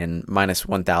MMA and minus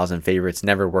 1,000 favorites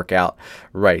never work out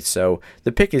right. So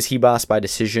the pick is Ribas by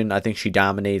decision. I think she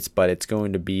dominates, but it's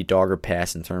going to be dog or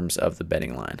pass in terms of the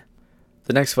betting line.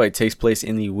 The next fight takes place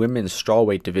in the women's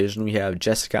strawweight division. We have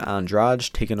Jessica Andrade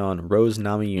taking on Rose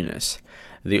Namajunas.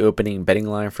 The opening betting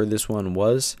line for this one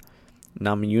was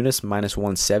Namajunas minus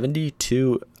 170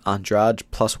 to Andrade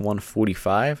plus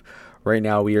 145. Right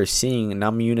now we are seeing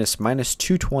Namajunas minus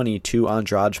 220 to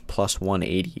Andrade plus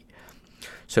 180.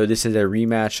 So this is a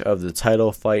rematch of the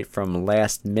title fight from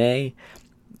last May.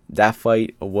 That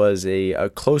fight was a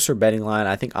closer betting line.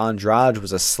 I think Andrade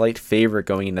was a slight favorite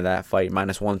going into that fight,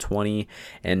 minus 120,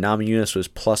 and Namajunas was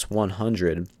plus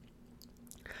 100.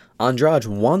 Andrade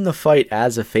won the fight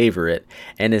as a favorite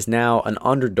and is now an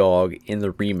underdog in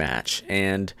the rematch.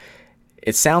 And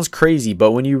it sounds crazy,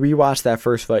 but when you rewatch that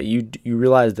first fight, you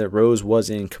realize that Rose was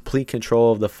in complete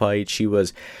control of the fight. She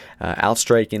was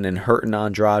outstriking and hurting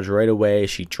Andrade right away.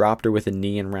 She dropped her with a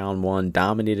knee in round one,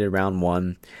 dominated round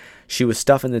one. She was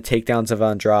stuffing the takedowns of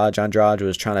Andrade. Andrade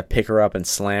was trying to pick her up and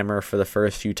slam her for the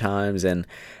first few times, and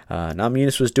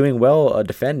Namajunas was doing well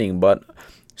defending, but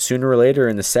sooner or later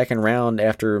in the second round,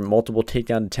 after multiple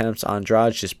takedown attempts,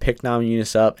 Andrade just picked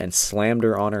Namajunas up and slammed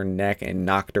her on her neck and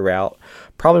knocked her out.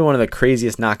 Probably one of the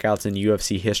craziest knockouts in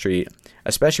UFC history,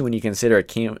 especially when you consider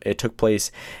it took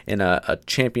place in a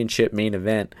championship main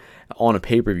event on a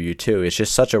pay-per-view too. It's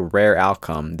just such a rare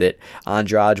outcome that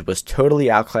Andrade was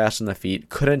totally outclassed on the feet,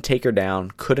 couldn't take her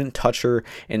down, couldn't touch her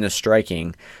in the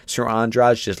striking. So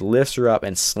Andrade just lifts her up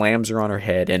and slams her on her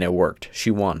head, and it worked.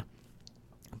 She won.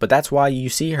 But that's why you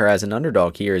see her as an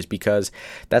underdog here, is because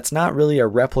that's not really a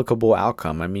replicable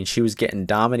outcome. I mean, she was getting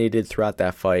dominated throughout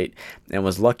that fight and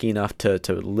was lucky enough to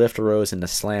lift Rose and to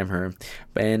slam her.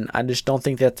 And I just don't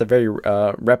think that's a very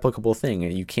replicable thing.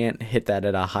 You can't hit that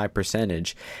at a high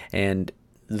percentage. And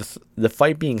the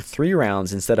fight being 3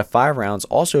 rounds instead of 5 rounds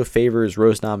also favors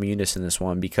Rose Namajunas in this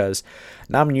one, because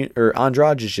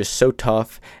Andrade is just so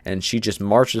tough, and she just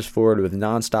marches forward with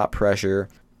nonstop pressure.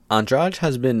 Andrade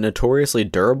has been notoriously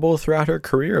durable throughout her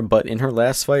career, but in her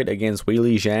last fight against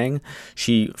Weili Zhang,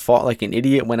 she fought like an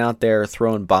idiot, went out there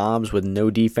throwing bombs with no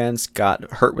defense,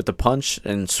 got hurt with the punch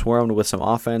and swarmed with some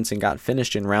offense and got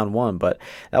finished in round 1. But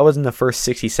that was in the first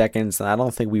 60 seconds, and I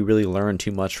don't think we really learned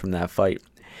too much from that fight.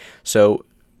 So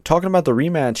talking about the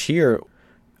rematch here,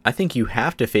 I think you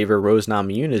have to favor Rose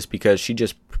Namajunas because she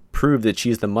just proved that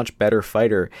she's the much better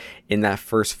fighter in that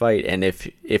first fight. And if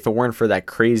it weren't for that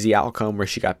crazy outcome where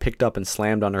she got picked up and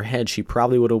slammed on her head, she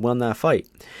probably would have won that fight.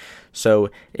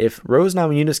 So if Rose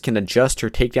Namajunas can adjust her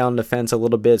takedown defense a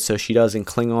little bit so she doesn't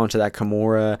cling on to that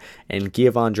Kimura and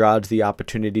give Andrade the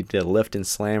opportunity to lift and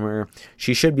slam her,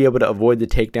 she should be able to avoid the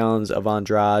takedowns of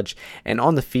Andrade. And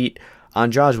on the feet,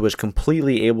 Andrade was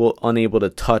completely unable to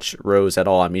touch Rose at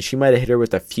all. I mean, she might have hit her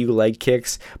with a few leg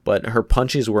kicks, but her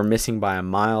punches were missing by a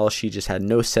mile. She just had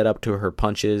no setup to her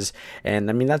punches. And,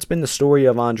 I mean, that's been the story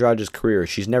of Andrade's career.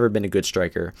 She's never been a good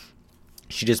striker.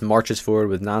 She just marches forward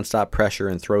with nonstop pressure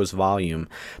and throws volume.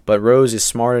 But Rose is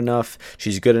smart enough.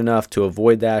 She's good enough to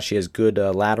avoid that. She has good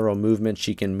lateral movement.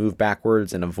 She can move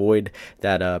backwards and avoid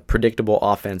that predictable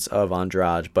offense of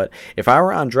Andrade. But if I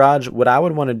were Andrade, what I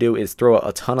would want to do is throw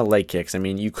a ton of leg kicks. I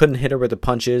mean, you couldn't hit her with the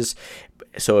punches.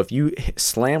 So if you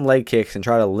slam leg kicks and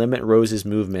try to limit Rose's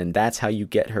movement, that's how you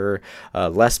get her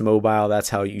less mobile. That's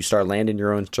how you start landing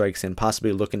your own strikes and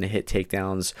possibly looking to hit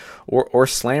takedowns or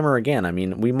slam her again. I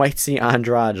mean, we might see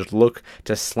Andrade look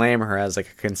to slam her as like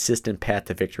a consistent path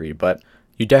to victory, but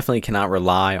you definitely cannot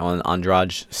rely on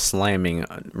Andrade slamming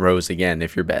Rose again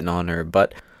if you're betting on her.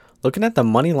 But looking at the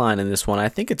money line in this one, I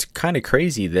think it's kind of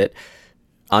crazy that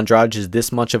Andrade is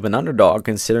this much of an underdog,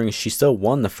 considering she still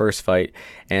won the first fight,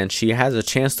 and she has a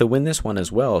chance to win this one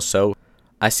as well. So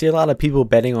I see a lot of people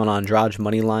betting on Andrade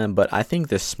money line, but I think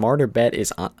the smarter bet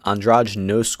is Andrade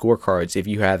no scorecards if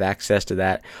you have access to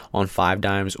that on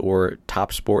 5Dimes or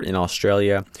Top Sport in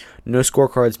Australia. No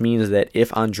scorecards means that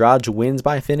if Andrade wins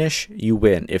by finish, you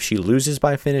win. If she loses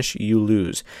by finish, you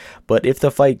lose. But if the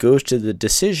fight goes to the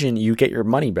decision, you get your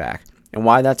money back. And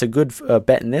why that's a good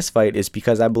bet in this fight is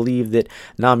because I believe that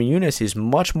Namajunas is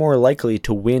much more likely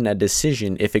to win a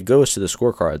decision if it goes to the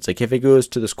scorecards. Like if it goes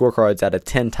to the scorecards out of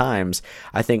 10 times,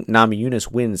 I think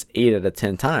Namajunas wins 8 out of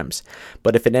 10 times.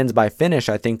 But if it ends by finish,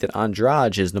 I think that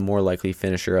Andrade is the more likely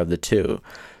finisher of the two.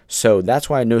 So that's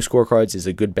why no scorecards is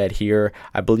a good bet here.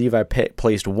 I believe I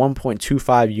placed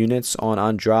 1.25 units on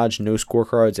Andrade no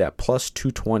scorecards at plus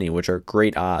 220, which are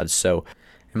great odds. So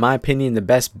in my opinion, the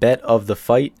best bet of the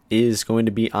fight is going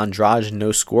to be Andrade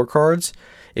no scorecards.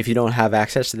 If you don't have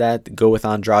access to that, go with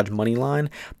Andrade money line.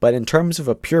 But in terms of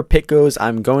a pure pick goes,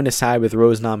 I'm going to side with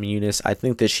Rose Namajunas. I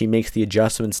think that she makes the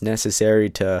adjustments necessary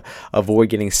to avoid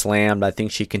getting slammed. I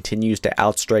think she continues to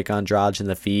outstrike Andrade in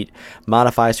the feet,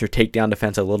 modifies her takedown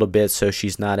defense a little bit so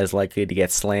she's not as likely to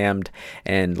get slammed,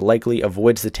 and likely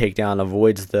avoids the takedown,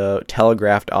 avoids the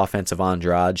telegraphed offense of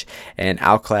Andrade, and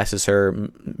outclasses her,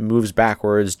 moves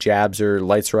backwards, jabs her,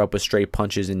 lights her up with straight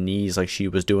punches and knees like she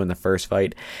was doing the first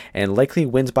fight, and likely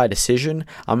wins by decision.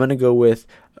 I'm going to go with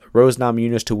Rose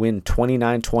Namajunas to win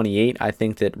 29-28. I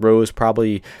think that Rose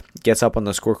probably gets up on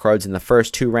the scorecards in the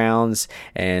first 2 rounds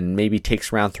and maybe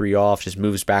takes round 3 off, just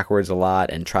moves backwards a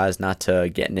lot and tries not to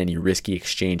get in any risky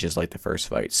exchanges like the first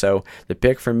fight. So the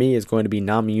pick for me is going to be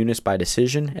Namajunas by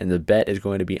decision, and the bet is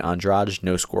going to be Andrade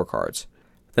no scorecards.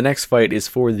 The next fight is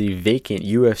for the vacant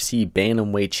UFC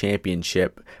Bantamweight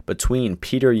Championship between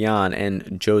Petr Yan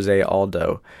and Jose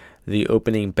Aldo. The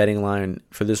opening betting line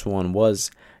for this one was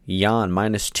Yan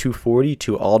minus 240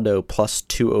 to Aldo plus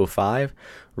 205.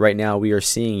 Right now we are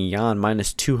seeing Yan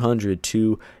minus 200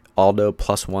 to Aldo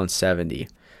plus 170.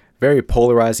 Very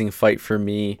polarizing fight for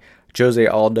me. Jose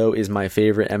Aldo is my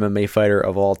favorite MMA fighter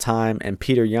of all time, and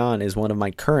Petr Yan is one of my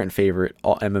current favorite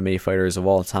MMA fighters of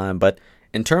all time. But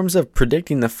in terms of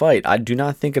predicting the fight, I do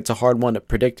not think it's a hard one to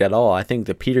predict at all. I think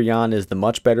that Petr Yan is the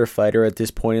much better fighter at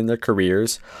this point in their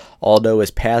careers. Aldo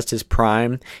is past his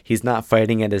prime. He's not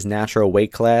fighting at his natural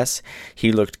weight class.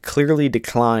 He looked clearly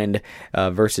declined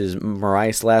versus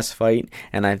Moraes last fight,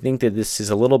 and I think that this is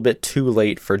a little bit too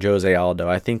late for Jose Aldo.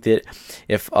 I think that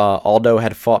if Aldo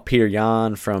had fought Petr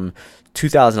Yan from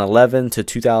 2011 to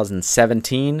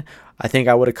 2017, I think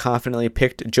I would have confidently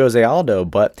picked Jose Aldo,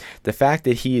 but the fact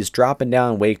that he is dropping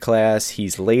down weight class,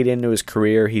 he's late into his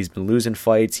career, he's been losing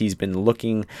fights, he's been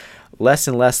looking less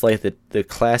and less like the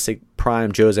classic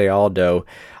prime Jose Aldo,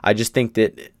 I just think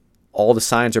that all the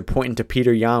signs are pointing to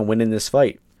Petr Yan winning this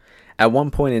fight. At one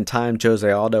point in time, Jose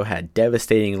Aldo had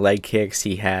devastating leg kicks.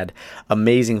 He had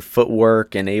amazing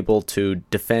footwork and able to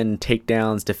defend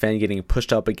takedowns, defend getting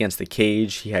pushed up against the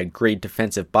cage. He had great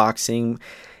defensive boxing.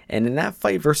 And in that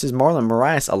fight versus Marlon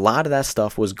Moraes, a lot of that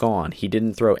stuff was gone. He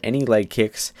didn't throw any leg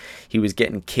kicks. He was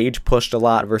getting cage pushed a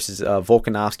lot versus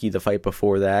Volkanovski the fight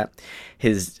before that.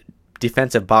 His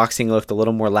defensive boxing looked a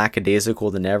little more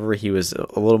lackadaisical than ever. He was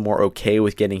a little more okay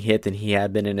with getting hit than he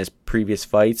had been in his previous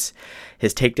fights.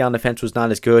 His takedown defense was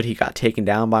not as good. He got taken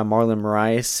down by Marlon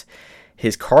Moraes.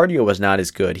 His cardio was not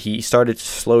as good. He started to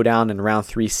slow down in round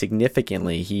 3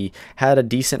 significantly. He had a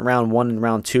decent round 1 and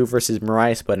round 2 versus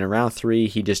Moraes, but in round 3,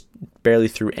 he just barely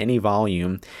threw any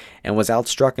volume and was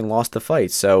outstruck and lost the fight.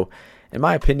 So, in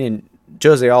my opinion,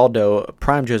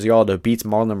 prime Jose Aldo beats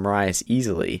Marlon Moraes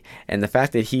easily. And the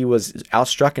fact that he was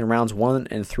outstruck in rounds 1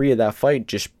 and 3 of that fight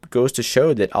just goes to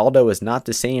show that Aldo is not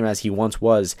the same as he once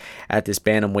was at this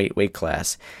bantamweight weight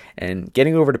class. And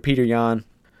getting over to Petr Yan,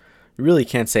 really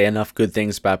can't say enough good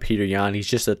things about Petr Yan. He's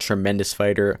just a tremendous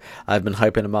fighter. I've been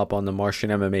hyping him up on the Martian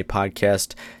MMA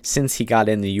podcast since he got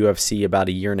in the UFC about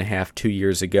 2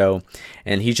 years ago,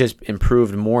 and he's just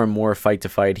improved more and more fight to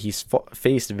fight. He's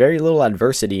faced very little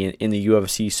adversity in the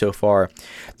UFC so far.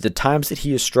 The times that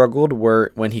he has struggled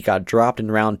were when he got dropped in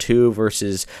round 2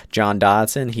 versus John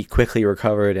Dodson. He quickly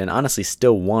recovered and honestly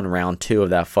still won round 2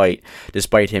 of that fight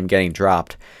despite him getting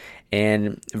dropped.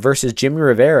 And versus Jimmy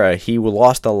Rivera, he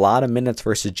lost a lot of minutes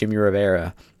versus Jimmy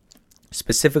Rivera.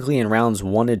 Specifically in rounds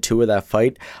 1 and 2 of that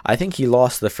fight, I think he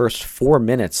lost the first 4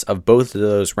 minutes of both of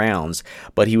those rounds,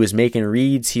 but he was making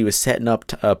reads, he was setting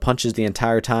up punches the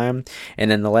entire time, and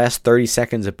in the last 30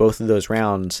 seconds of both of those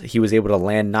rounds, he was able to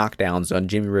land knockdowns on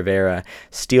Jimmy Rivera,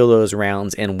 steal those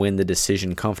rounds, and win the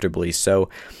decision comfortably. So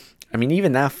I mean,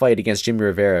 even that fight against Jimmy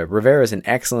Rivera. Rivera is an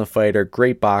excellent fighter,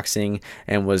 great boxing,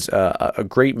 and was a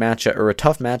great matchup, or a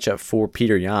tough matchup for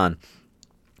Peter Yan.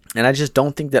 And I just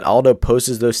don't think that Aldo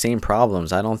poses those same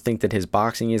problems. I don't think that his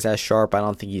boxing is as sharp. I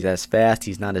don't think he's as fast.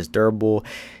 He's not as durable.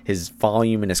 His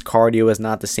volume and his cardio is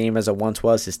not the same as it once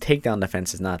was. His takedown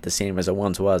defense is not the same as it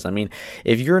once was. I mean,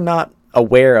 if you're not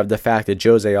aware of the fact that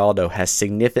Jose Aldo has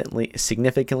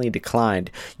significantly declined,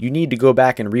 you need to go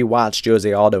back and rewatch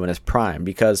Jose Aldo in his prime,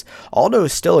 because Aldo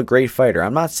is still a great fighter.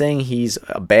 I'm not saying he's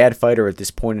a bad fighter at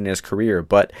this point in his career,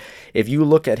 but if you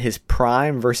look at his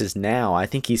prime versus now, I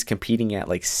think he's competing at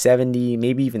like 70,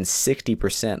 maybe even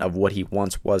 60% of what he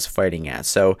once was fighting at.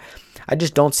 So I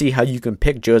just don't see how you can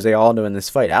pick Jose Aldo in this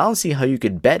fight. I don't see how you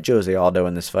could bet Jose Aldo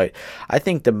in this fight. I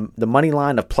think the money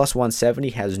line of plus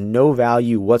 170 has no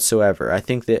value whatsoever. I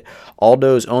think that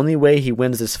Aldo's only way he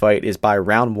wins this fight is by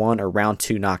round 1 or round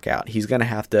 2 knockout. He's going to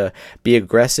have to be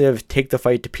aggressive, take the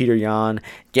fight to Peter Yan,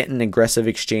 get in aggressive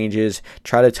exchanges,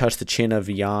 try to touch the chin of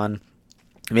Yan,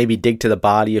 maybe dig to the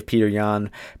body of Peter Yan.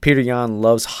 Peter Yan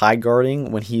loves high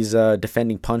guarding when he's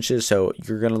defending punches, so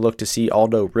you're going to look to see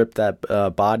Aldo rip that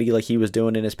body like he was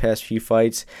doing in his past few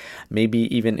fights.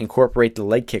 Maybe even incorporate the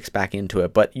leg kicks back into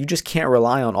it, but you just can't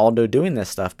rely on Aldo doing this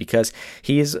stuff because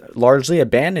he's largely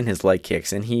abandoned his leg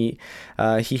kicks, and he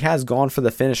has gone for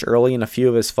the finish early in a few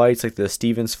of his fights, like the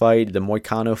Stevens fight, the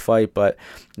Moicano fight, but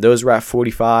those were at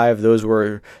 45. Those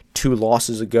were 2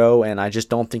 losses ago, and I just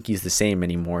don't think he's the same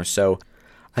anymore. So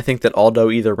I think that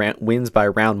Aldo either wins by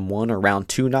round 1 or round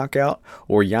 2 knockout,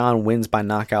 or Yan wins by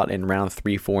knockout in round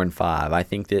 3, 4, and 5. I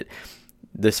think that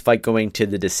this fight going to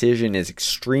the decision is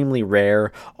extremely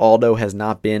rare. Aldo has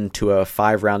not been to a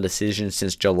 5-round decision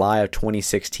since July of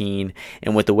 2016,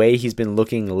 and with the way he's been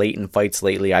looking late in fights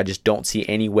lately, I just don't see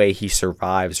any way he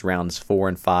survives rounds 4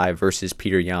 and 5 versus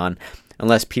Peter Yan.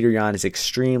 Unless Peter Yan is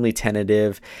extremely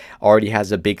tentative, already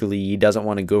has a big lead, doesn't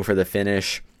want to go for the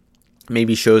finish,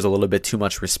 maybe shows a little bit too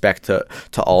much respect to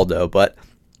Aldo, but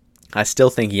I still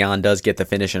think Yan does get the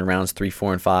finish in rounds 3,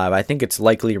 4, and 5. I think it's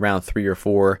likely round 3 or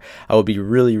 4. I would be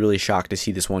really, really shocked to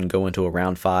see this one go into a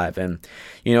round 5. And,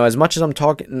 you know, as much as I'm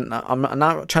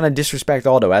not trying to disrespect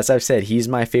Aldo. As I've said, he's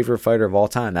my favorite fighter of all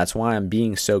time. That's why I'm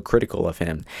being so critical of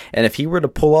him. And if he were to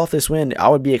pull off this win, I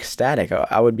would be ecstatic.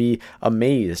 I would be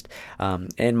amazed.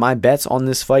 And my bets on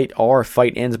this fight are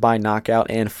fight ends by knockout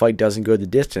and fight doesn't go the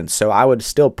distance. So I would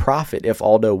still profit if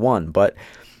Aldo won. But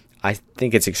I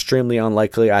think it's extremely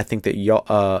unlikely. I think that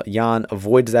Yan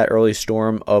avoids that early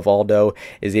storm of Aldo,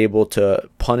 is able to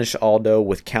punish Aldo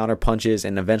with counter punches,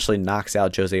 and eventually knocks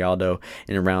out Jose Aldo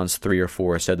in rounds 3 or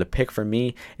 4. So the pick for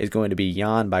me is going to be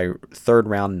Yan by 3rd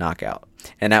round knockout.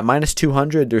 And at minus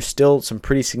 200, there's still some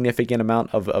pretty significant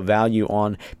amount of value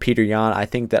on Peter Yan. I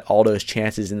think that Aldo's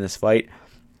chances in this fight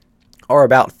are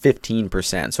about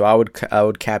 15%. So I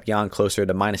would cap Yan closer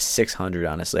to minus 600,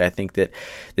 honestly. I think that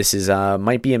this is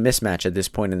might be a mismatch at this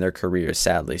point in their careers,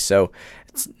 sadly. So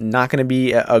it's not going to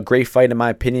be a great fight in my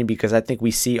opinion, because I think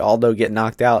we see Aldo get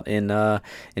knocked out in a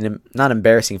not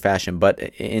embarrassing fashion, but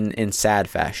in sad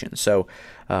fashion. So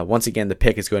once again, the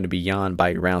pick is going to be Yan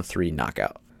by round 3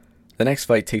 knockout. The next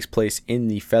fight takes place in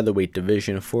the featherweight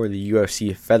division for the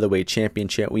UFC Featherweight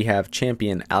Championship. We have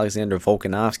champion Alexander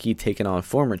Volkanovski taking on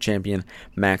former champion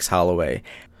Max Holloway.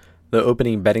 The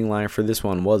opening betting line for this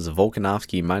one was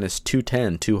Volkanovski minus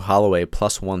 210 to Holloway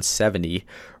plus 170.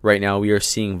 Right now we are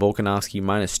seeing Volkanovski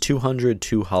minus 200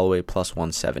 to Holloway plus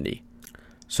 170.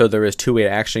 So there is two-way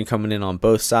action coming in on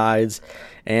both sides,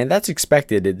 and that's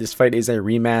expected. This fight is a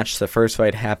rematch. The first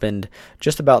fight happened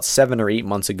just about 7 or 8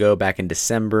 months ago, back in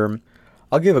December.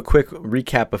 I'll give a quick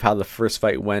recap of how the first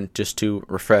fight went just to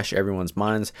refresh everyone's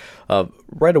minds.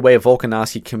 Right away,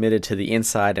 Volkanovski committed to the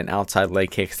inside and outside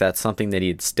leg kicks. That's something that he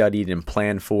had studied and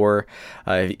planned for.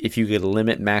 If you could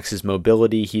limit Max's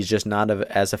mobility, he's just not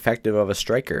as effective of a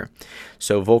striker.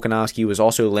 So Volkanovski was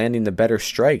also landing the better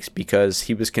strikes because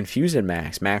he was confusing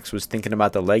Max. Max was thinking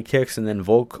about the leg kicks, and then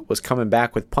Volk was coming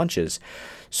back with punches.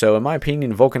 So in my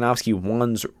opinion, Volkanovski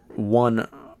won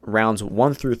rounds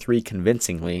 1 through 3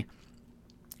 convincingly.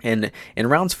 And in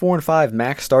rounds 4 and 5,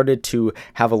 Max started to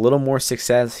have a little more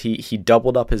success. He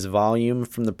doubled up his volume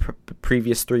from the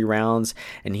previous 3 rounds,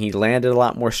 and he landed a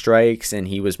lot more strikes, and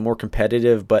he was more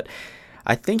competitive. But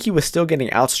I think he was still getting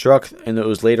outstruck in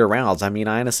those later rounds. I mean,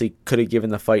 I honestly could have given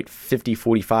the fight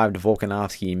 50-45 to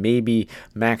Volkanovski. Maybe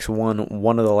Max won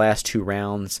one of the last 2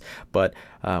 rounds, but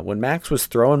when Max was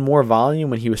throwing more volume,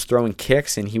 when he was throwing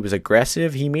kicks and he was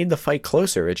aggressive, he made the fight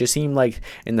closer. It just seemed like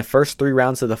in the first 3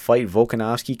 rounds of the fight,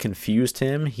 Volkanovski confused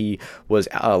him. He was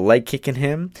leg kicking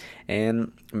him,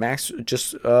 and Max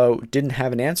just didn't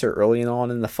have an answer early on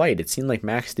in the fight. It seemed like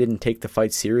Max didn't take the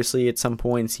fight seriously at some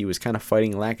points. He was kind of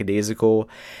fighting lackadaisical,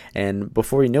 and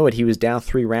before you know it, he was down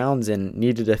 3 rounds and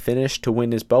needed a finish to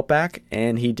win his belt back,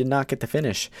 and he did not get the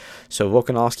finish. So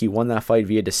Volkanovski won that fight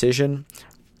via decision.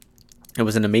 It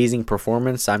was an amazing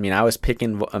performance. I mean, I was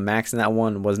picking Max in that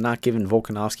one, was not giving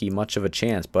Volkanovski much of a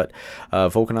chance, but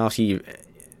Volkanovski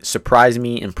surprised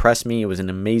me, impressed me. It was an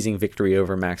amazing victory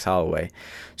over Max Holloway.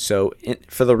 So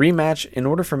for the rematch, in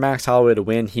order for Max Holloway to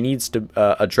win, he needs to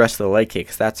address the leg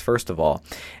kicks. That's first of all.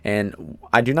 And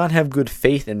I do not have good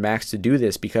faith in Max to do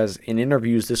this, because in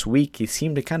interviews this week, he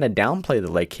seemed to kind of downplay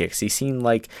the leg kicks. He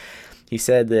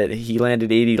said that he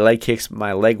landed 80 leg kicks.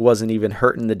 My leg wasn't even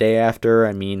hurting the day after.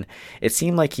 I mean, it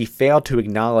seemed like he failed to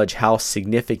acknowledge how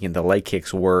significant the leg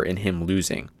kicks were in him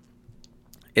losing.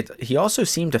 He also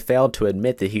seemed to fail to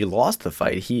admit that he lost the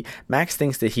fight. Max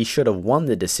thinks that he should have won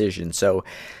the decision. So,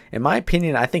 in my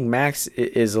opinion, I think Max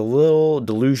is a little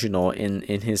delusional in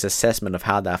his assessment of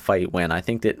how that fight went. I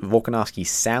think that Volkanovski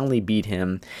soundly beat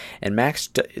him, and Max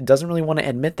doesn't really want to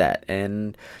admit that.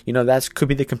 And, that could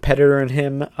be the competitor in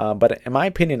him. But in my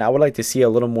opinion, I would like to see a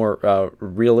little more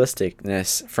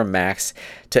realisticness from Max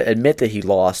to admit that he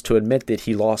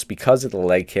lost, because of the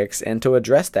leg kicks, and to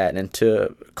address that and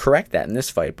to correct that in this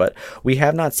fight. But we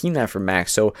have not seen that from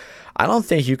Max, so I don't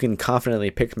think you can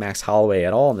confidently pick Max Holloway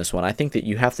at all in this one. I think that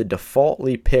you have to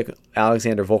defaultly pick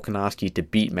Alexander Volkanovski to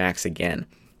beat Max again.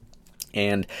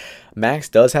 And Max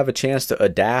does have a chance to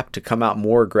adapt, to come out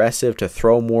more aggressive, to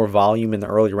throw more volume in the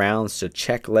early rounds, to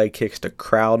check leg kicks, to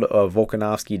crowd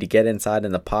Volkanovski, to get inside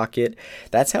in the pocket.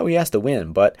 That's how he has to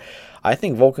win. But I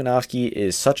think Volkanovski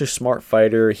is such a smart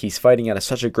fighter. He's fighting out of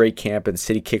such a great camp in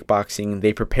City Kickboxing.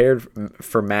 They prepared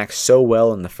for Max so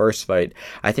well in the first fight.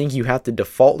 I think you have to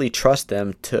defaultly trust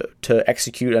them to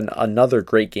execute another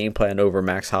great game plan over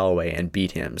Max Holloway and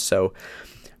beat him. So,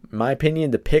 in my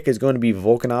opinion, the pick is going to be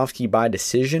Volkanovski by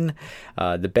decision.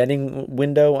 The betting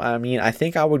window, I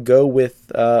think I would go with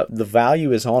the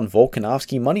value is on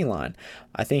Volkanovski money line.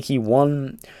 I think he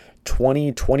won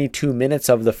 22 minutes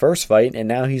of the first fight, and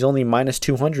now he's only minus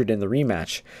 200 in the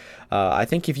rematch. I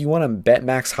think if you want to bet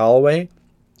Max Holloway,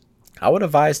 I would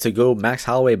advise to go Max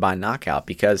Holloway by knockout,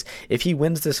 because if he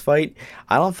wins this fight,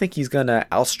 I don't think he's going to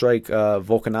outstrike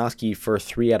Volkanovski for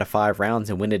 3 out of 5 rounds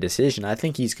and win a decision. I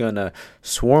think he's going to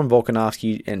swarm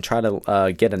Volkanovski and try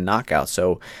to get a knockout.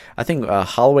 So I think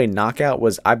Holloway knockout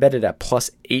I bet it at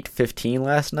plus 815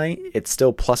 last night. It's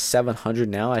still plus 700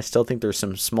 now. I still think there's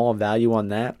some small value on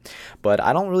that, but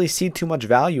I don't really see too much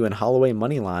value in Holloway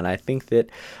money line. I think that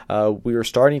we are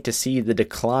starting to see the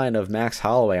decline of Max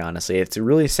Holloway, honestly. It's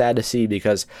really sad to see,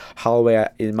 because Holloway,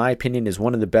 in my opinion, is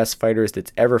one of the best fighters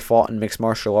that's ever fought in mixed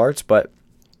martial arts, but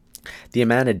the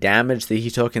amount of damage that he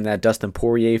took in that Dustin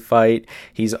Poirier fight,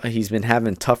 he's been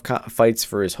having tough fights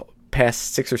for his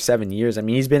past 6 or 7 years.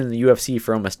 He's been in the UFC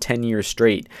for almost 10 years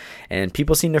straight, and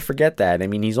people seem to forget that.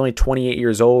 He's only 28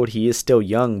 years old. He is still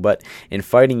young, but in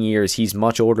fighting years, he's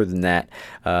much older than that.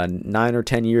 9 or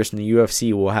 10 years in the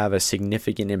UFC will have a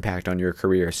significant impact on your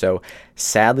career. So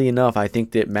sadly enough, I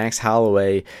think that Max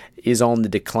Holloway is on the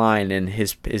decline, and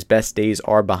his best days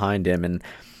are behind him, and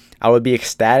I would be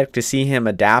ecstatic to see him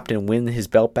adapt and win his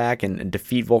belt back and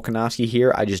defeat Volkanovski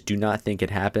here. I just do not think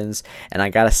it happens, and I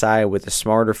got to side with the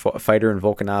smarter fighter in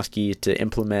Volkanovski to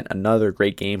implement another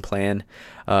great game plan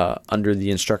under the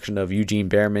instruction of Eugene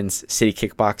Behrman's City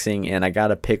Kickboxing, and I got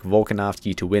to pick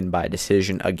Volkanovski to win by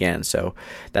decision again. So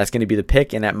that's going to be the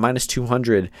pick, and at minus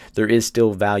 200, there is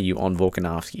still value on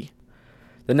Volkanovski.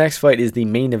 The next fight is the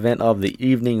main event of the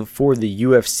evening for the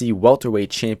UFC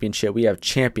Welterweight Championship. We have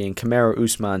champion Kamaru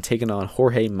Usman taking on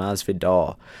Jorge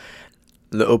Masvidal.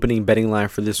 The opening betting line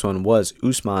for this one was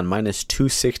Usman minus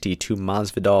 260 to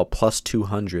Masvidal plus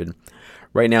 200.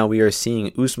 Right now we are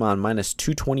seeing Usman minus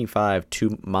 225 to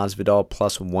Masvidal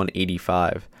plus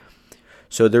 185.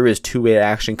 So there is two-way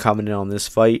action coming in on this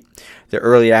fight. The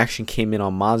early action came in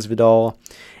on Masvidal,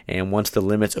 and once the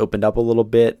limits opened up a little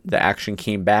bit, the action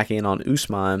came back in on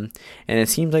Usman. And it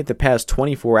seems like the past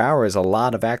 24 hours, a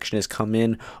lot of action has come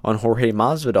in on Jorge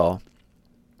Masvidal.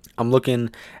 I'm looking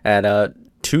at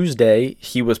Tuesday,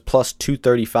 he was plus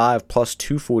 235, plus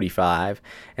 245,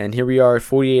 and here we are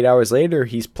 48 hours later,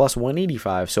 he's plus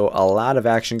 185. So a lot of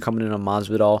action coming in on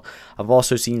Masvidal. I've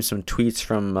also seen some tweets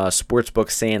from Sportsbook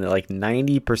saying that like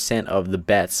 90% of the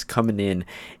bets coming in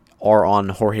are on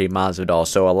Jorge Masvidal.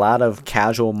 So a lot of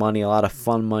casual money, a lot of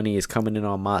fun money is coming in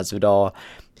on Masvidal.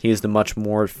 He is the much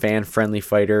more fan-friendly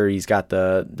fighter. He's got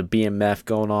the BMF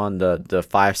going on, the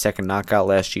 5-second knockout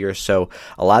last year. So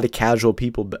a lot of casual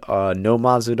people know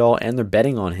Masvidal, and they're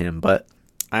betting on him. But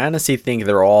I honestly think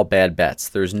they're all bad bets.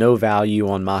 There's no value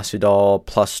on Masvidal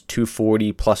plus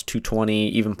 240, plus 220,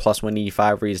 even plus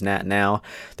 185 where he's at now.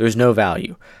 There's no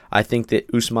value. I think that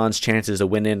Usman's chances of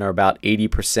winning are about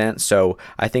 80%. So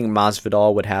I think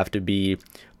Masvidal would have to be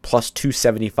plus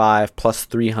 275, plus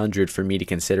 300 for me to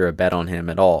consider a bet on him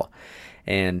at all.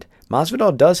 And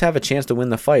Masvidal does have a chance to win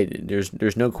the fight.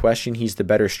 There's no question he's the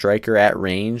better striker at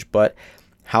range, but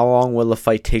how long will the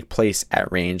fight take place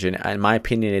at range? And in my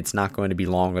opinion, it's not going to be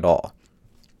long at all.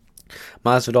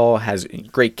 Masvidal has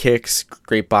great kicks,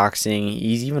 great boxing.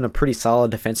 He's even a pretty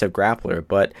solid defensive grappler,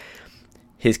 but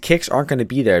his kicks aren't going to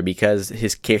be there because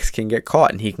his kicks can get caught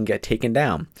and he can get taken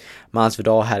down.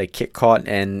 Masvidal had a kick caught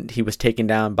and he was taken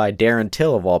down by Darren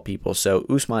Till of all people. So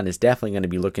Usman is definitely going to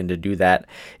be looking to do that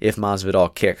if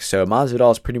Masvidal kicks. So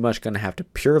Masvidal is pretty much going to have to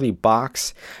purely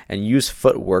box and use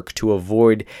footwork to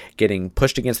avoid getting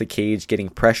pushed against the cage, getting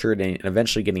pressured, and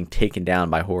eventually getting taken down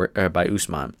by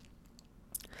Usman.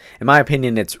 In my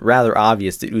opinion, it's rather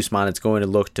obvious that Usman is going to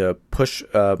look to push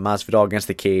Masvidal against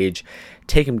the cage,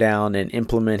 take him down, and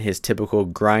implement his typical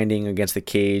grinding against the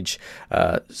cage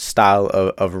style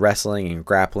of wrestling and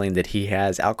grappling that he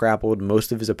has outgrappled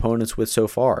most of his opponents with so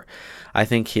far. I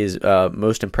think his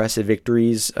most impressive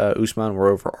victories, Usman, were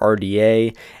over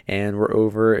RDA and were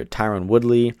over Tyron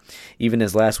Woodley. Even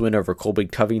his last win over Colby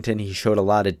Covington, he showed a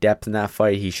lot of depth in that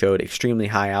fight. He showed extremely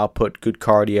high output, good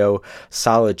cardio,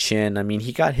 solid chin. I mean,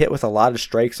 he got hit with a lot of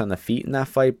strikes on the feet in that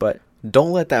fight, but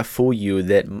don't let that fool you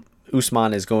that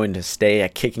Usman is going to stay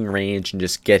at kicking range and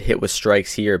just get hit with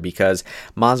strikes here, because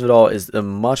Masvidal is a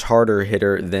much harder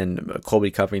hitter than Colby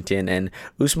Covington, and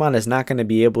Usman is not going to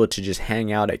be able to just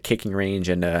hang out at kicking range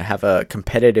and have a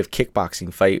competitive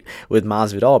kickboxing fight with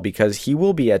Masvidal, because he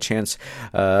will be at chance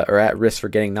or at risk for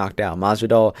getting knocked out.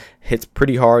 Masvidal hits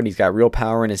pretty hard. He's got real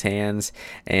power in his hands,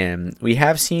 and we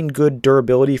have seen good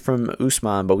durability from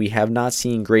Usman, but we have not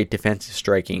seen great defensive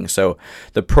striking. So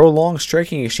the prolonged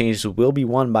striking exchanges will be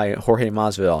won by Jorge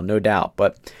Masvidal, no doubt,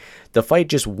 but the fight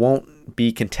just won't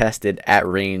be contested at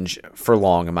range for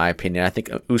long, in my opinion. I think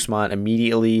Usman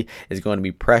immediately is going to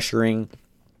be pressuring,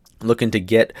 looking to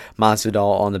get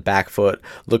Masvidal on the back foot,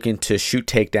 looking to shoot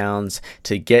takedowns,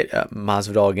 to get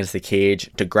Masvidal against the cage,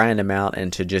 to grind him out,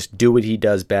 and to just do what he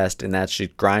does best, and that's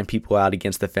just grind people out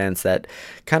against the fence. That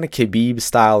kind of Khabib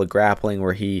style of grappling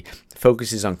where he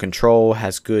focuses on control,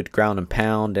 has good ground and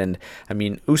pound, and I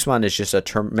mean, Usman is just a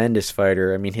tremendous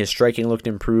fighter. I mean, his striking looked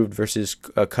improved versus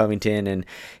Covington, and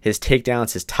his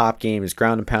takedowns, his top game, his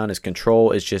ground and pound, his control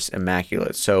is just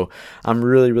immaculate. So I'm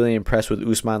really, really impressed with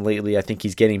Usman lately. I think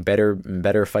he's getting better and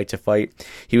better fight to fight.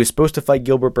 He was supposed to fight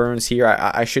Gilbert Burns here.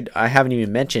 I haven't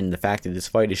even mentioned the fact that this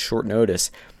fight is short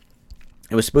notice.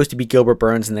 It was supposed to be Gilbert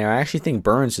Burns in there. I actually think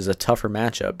Burns is a tougher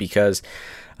matchup because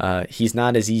he's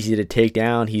not as easy to take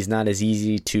down. He's not as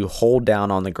easy to hold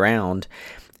down on the ground.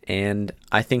 And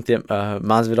I think that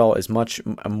Masvidal is much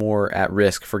more at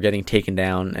risk for getting taken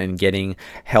down and getting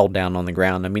held down on the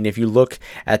ground. I mean, if you look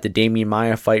at the Damian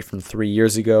Maia fight from 3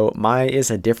 years ago, Maia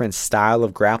is a different style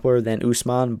of grappler than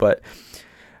Usman, but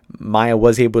Maia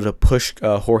was able to push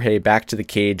Jorge back to the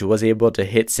cage, was able to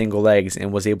hit single legs,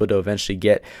 and was able to eventually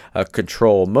get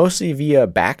control, mostly via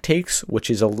back takes, which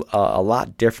is a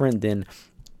lot different than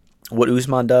what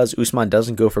Usman does. Usman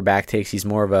doesn't go for back takes. He's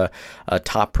more of a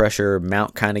top pressure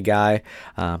mount kind of guy,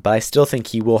 but I still think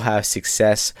he will have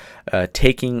success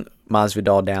taking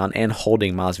Masvidal down and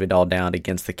holding Masvidal down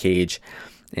against the cage.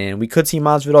 And we could see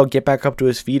Masvidal get back up to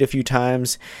his feet a few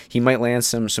times. He might land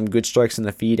some good strikes in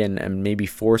the feet and maybe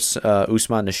force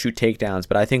Usman to shoot takedowns.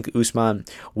 But I think Usman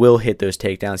will hit those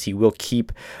takedowns. He will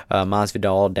keep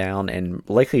Masvidal down and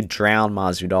likely drown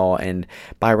Masvidal. And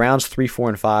by rounds 3, 4,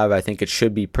 and 5, I think it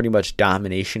should be pretty much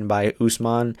domination by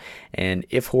Usman. And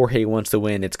if Jorge wants to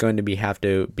win, it's going to have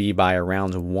to be by a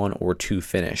rounds 1 or 2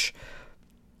 finish.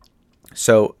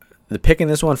 So the pick in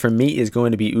this one for me is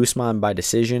going to be Usman by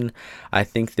decision. I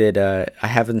think that I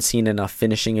haven't seen enough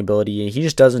finishing ability. He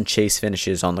just doesn't chase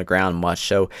finishes on the ground much.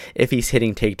 So if he's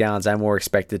hitting takedowns, I more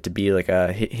expect it to be like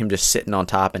him just sitting on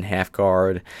top in half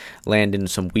guard, landing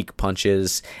some weak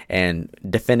punches, and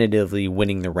definitively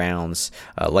winning the rounds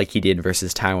like he did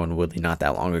versus Tyron Woodley not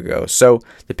that long ago. So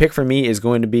the pick for me is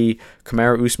going to be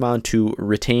Kamaru Usman to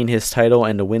retain his title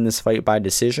and to win this fight by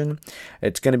decision.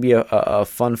 It's going to be a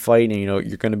fun fight, and you're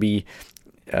going to be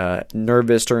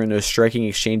nervous during those striking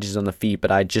exchanges on the feet,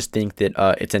 but I just think that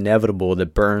it's inevitable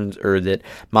that that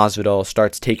Masvidal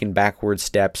starts taking backward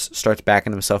steps, starts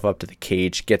backing himself up to the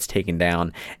cage, gets taken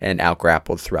down, and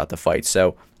out-grappled throughout the fight.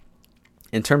 So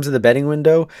in terms of the betting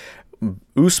window,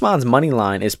 Usman's money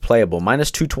line is playable.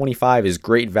 Minus 225 is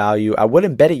great value. I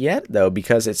wouldn't bet it yet, though,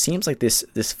 because it seems like this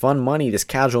fun money, this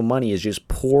casual money is just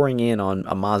pouring in on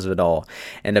Masvidal.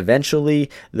 And eventually,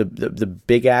 the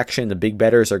big action, the big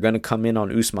bettors are going to come in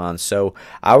on Usman. So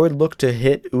I would look to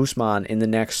hit Usman in the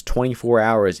next 24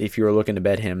 hours if you were looking to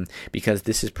bet him, because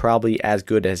this is probably as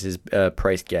good as his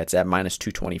price gets at minus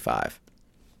 225.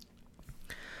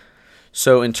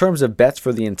 So in terms of bets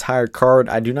for the entire card,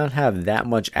 I do not have that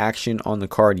much action on the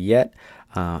card yet.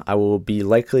 I will be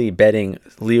likely betting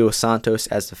Leo Santos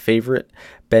as a favorite,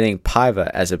 betting Paiva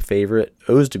as a favorite,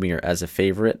 Ozdemir as a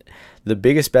favorite. The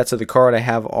biggest bets of the card I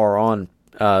have are on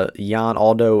Jan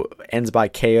Aldo ends by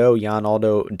KO. Jan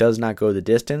Aldo does not go the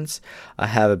distance. I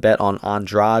have a bet on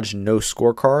Andrade, no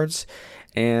scorecards.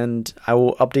 And I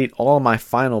will update all of my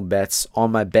final bets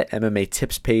on my Bet MMA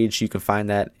tips page. You can find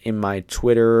that in my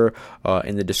Twitter,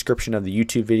 in the description of the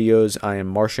YouTube videos. I am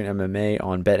Martian MMA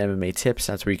on Bet MMA tips.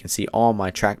 That's where you can see all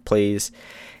my track plays.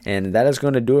 And that is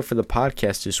going to do it for the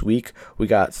podcast this week. We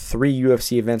got 3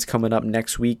 UFC events coming up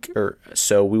next week,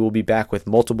 so we will be back with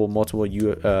multiple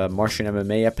Martian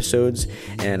MMA episodes.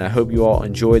 And I hope you all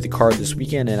enjoyed the card this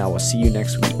weekend, and I will see you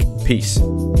next week. Peace.